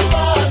estar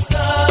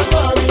pasando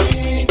a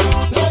mí.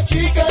 La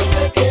chica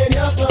que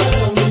quería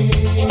para mí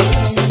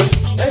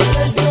es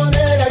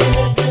traicionera y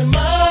me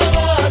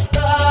quemaba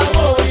hasta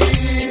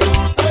morir.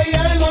 Hay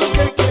algo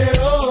que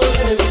quiero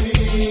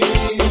decir.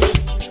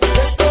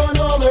 Esto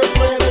no me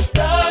puede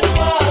estar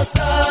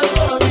pasando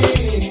a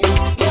mí.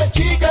 La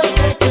chica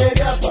que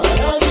quería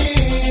para mí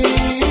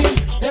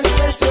es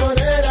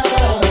traicionera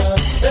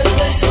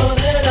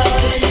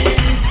y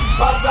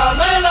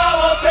pásame la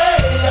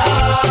botella.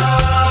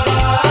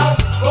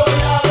 Voy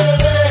a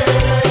beber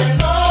en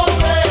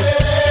nombre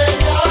de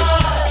ella.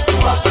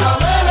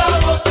 Pásame la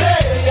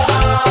botella.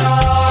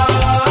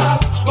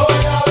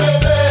 Voy a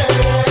beber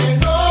en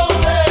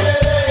nombre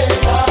de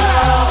ella.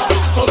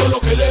 Todo lo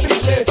que le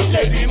brindé,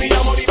 le di mi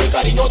amor y mi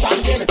cariño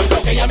también. Lo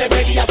que ella me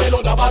pedía se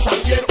lo daba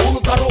también. Un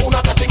carro,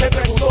 una casa y me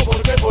preguntó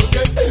por qué.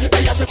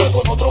 Ella se fue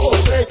con otro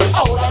hombre.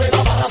 Ahora de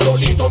la barra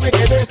solito me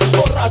quedé.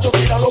 Borracho,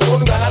 tirado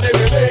con ganas de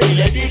beber. Y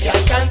le dije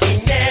al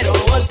cantinero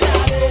otra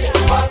vez.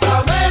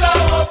 Pásame la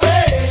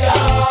botella.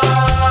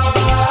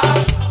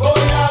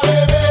 Voy a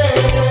beber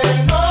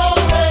en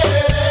nombre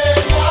de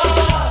ella.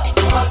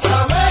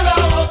 Pásame la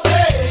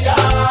botella.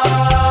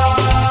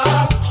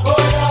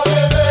 Voy a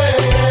beber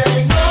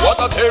en nombre. What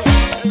a team.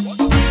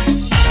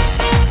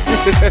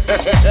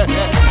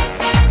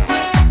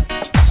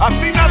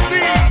 Así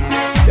nací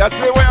y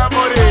así voy a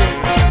morir.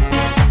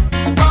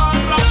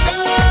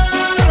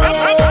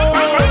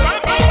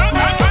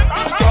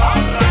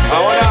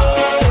 Ahora,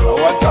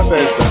 aguántate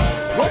esto.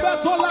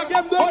 Roberto la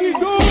game de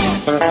Guido.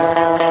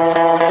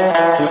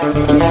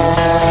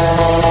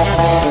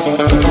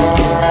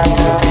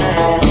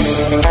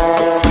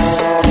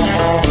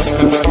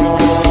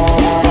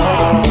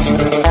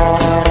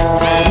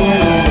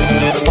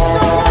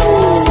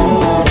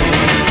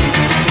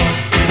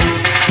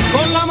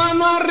 Con la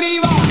mano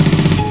arriba,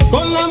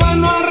 con la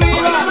mano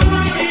arriba,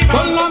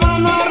 con la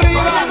mano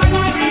arriba,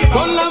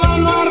 con la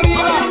mano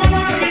arriba,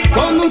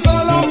 con un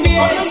solo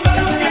pie,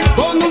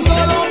 con un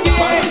solo pie,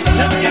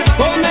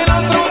 con el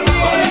otro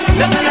pie,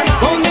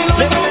 con el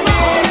otro pie.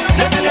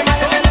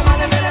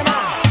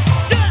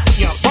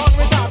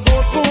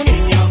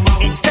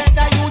 Instead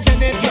of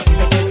using it,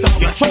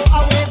 you throw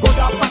away good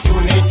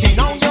opportunity.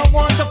 Now you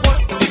want to put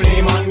the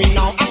blame on me.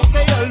 Now I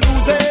say you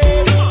lose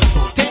it.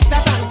 So take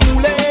that and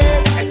cool it.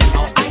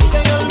 Now I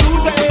say you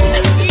lose it.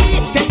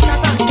 Take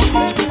that and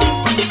cool it.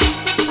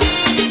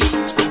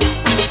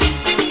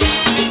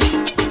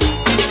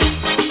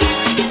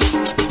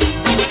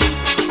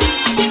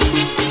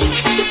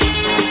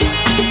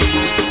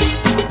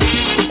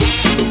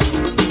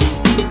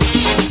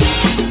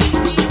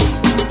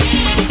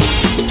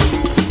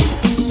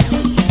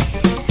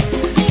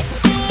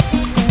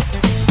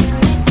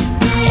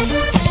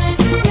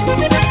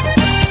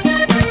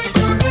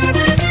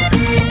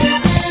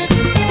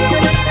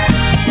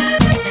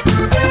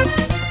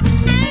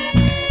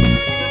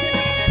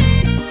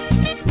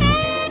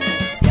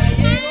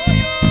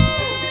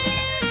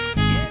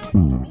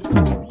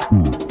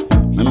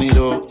 Me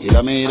miró y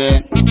la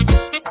miré,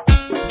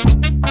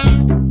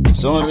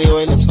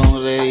 sonrío y la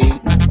sonreí,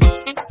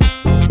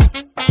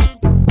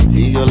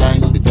 y yo la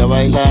invité a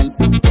bailar,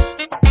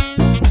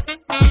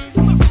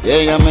 y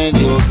ella me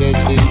dijo que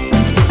sí.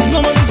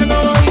 No lo dice, no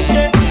lo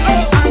dice.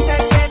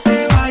 Antes que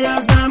te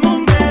vayas, dame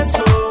un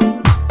beso.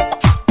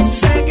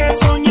 Sé que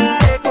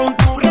soñaré con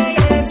tu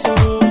regreso.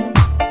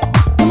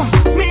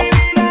 Mi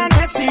vida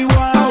no es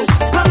igual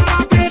a la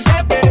que te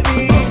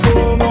pedí.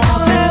 Como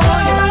te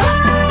voy a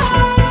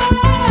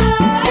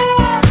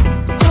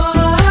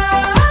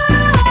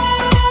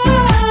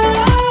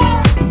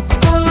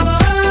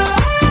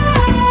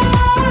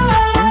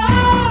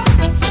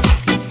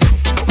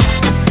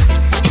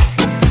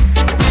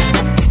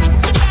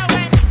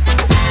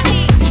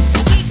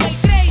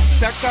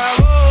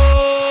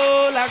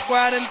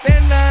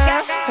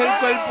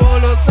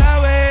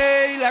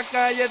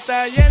calle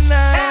está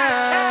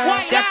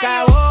llena. Se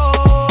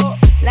acabó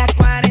la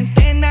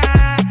cuarentena,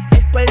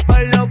 el cuerpo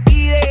lo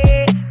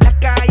pide, la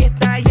calle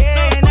está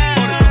llena.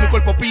 Por eso mi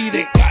cuerpo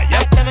pide calle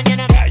hasta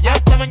mañana, calle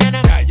hasta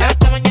mañana, calle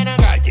hasta mañana,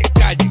 calle,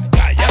 calle,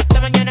 calle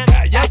hasta mañana,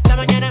 calle hasta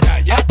mañana,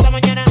 calle hasta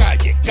mañana,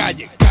 calle,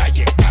 calle,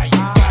 calle, calle,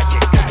 calle,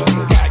 calle,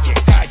 calle,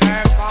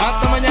 calle,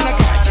 hasta mañana,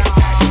 calle,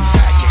 calle,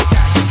 calle,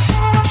 calle.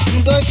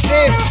 1, 2,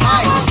 3,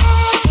 ay.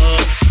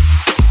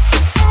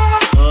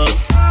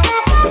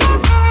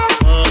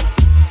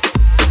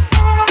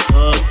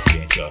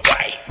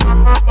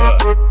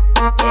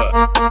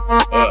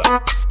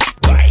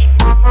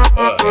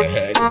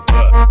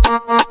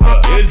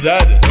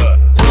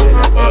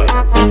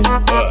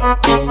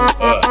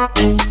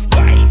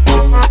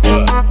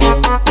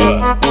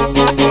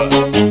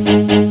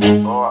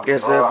 Que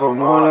se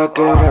formó la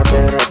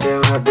quebradera,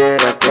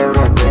 quebradera,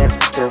 quebradera.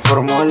 Se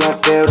formó la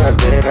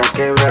quebradera,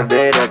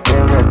 quebradera,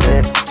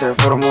 quebradera. Se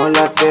formó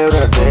la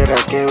quebradera,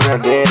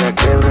 quebradera,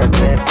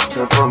 quebradera.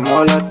 Se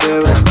formó la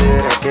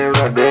quebradera,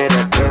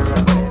 quebradera,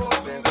 quebradera.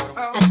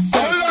 I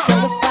said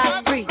certified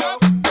free,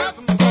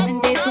 7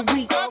 days a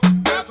week.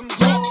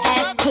 Wet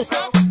ass pussy,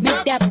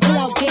 make that pull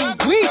out game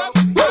weak.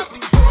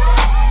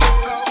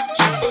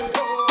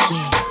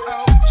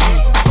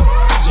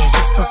 Yeah,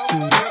 you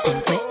fucking with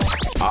some wet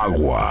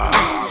Agua.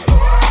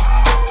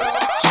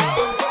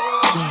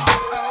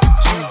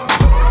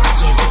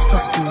 Yeah, you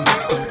fucking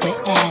with some wet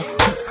ass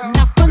pussy.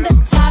 Knock on the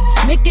top,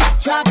 make it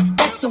drop.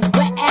 That's some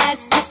wet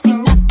ass pussy.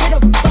 Knock it a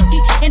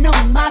bucket in a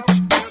mouth.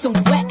 That's some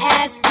wet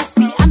ass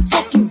pussy. I'm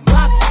talking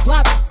rock,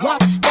 rock,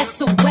 rock. That's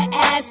some wet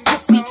ass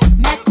pussy.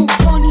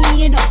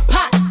 Macaroni in a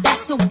pot.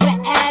 That's some wet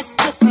ass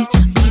pussy.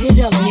 Beat it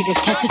up, nigga,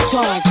 catch a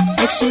charge.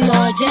 Extra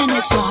large and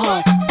extra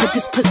hard. Put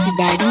this pussy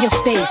right in your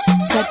face.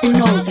 Swipe your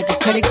nose like a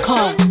credit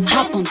card.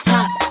 Hop on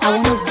top, I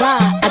wanna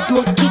ride. I do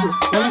a giggle,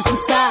 rollin'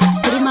 some sides.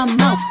 Spit in my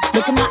mouth,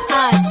 look in my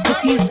eyes.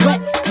 Pussy is wet,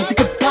 come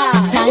take a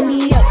dive. Tie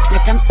me up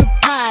like I'm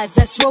surprised.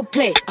 That's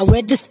roleplay, I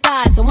wear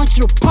disguise. I want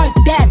you to park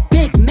that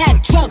Big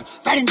Mac truck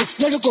right in this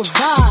little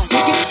garage.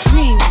 Make it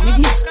cream, make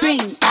me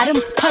scream. Out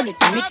in public,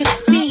 make a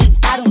scene.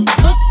 I don't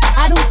cook,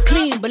 I don't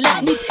clean, but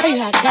let me tell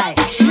you, I got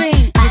this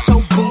ring. Get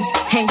your boots,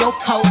 hang your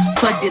coat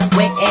for this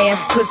wet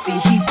ass pussy.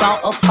 He bought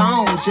a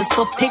phone just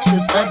for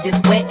pictures of this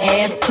wet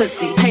ass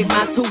pussy. Pay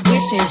my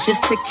tuition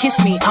just to kiss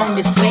me on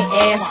this wet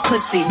ass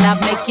pussy. Now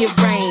make it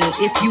rain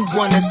if you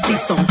wanna see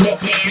some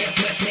wet ass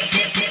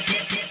pussy.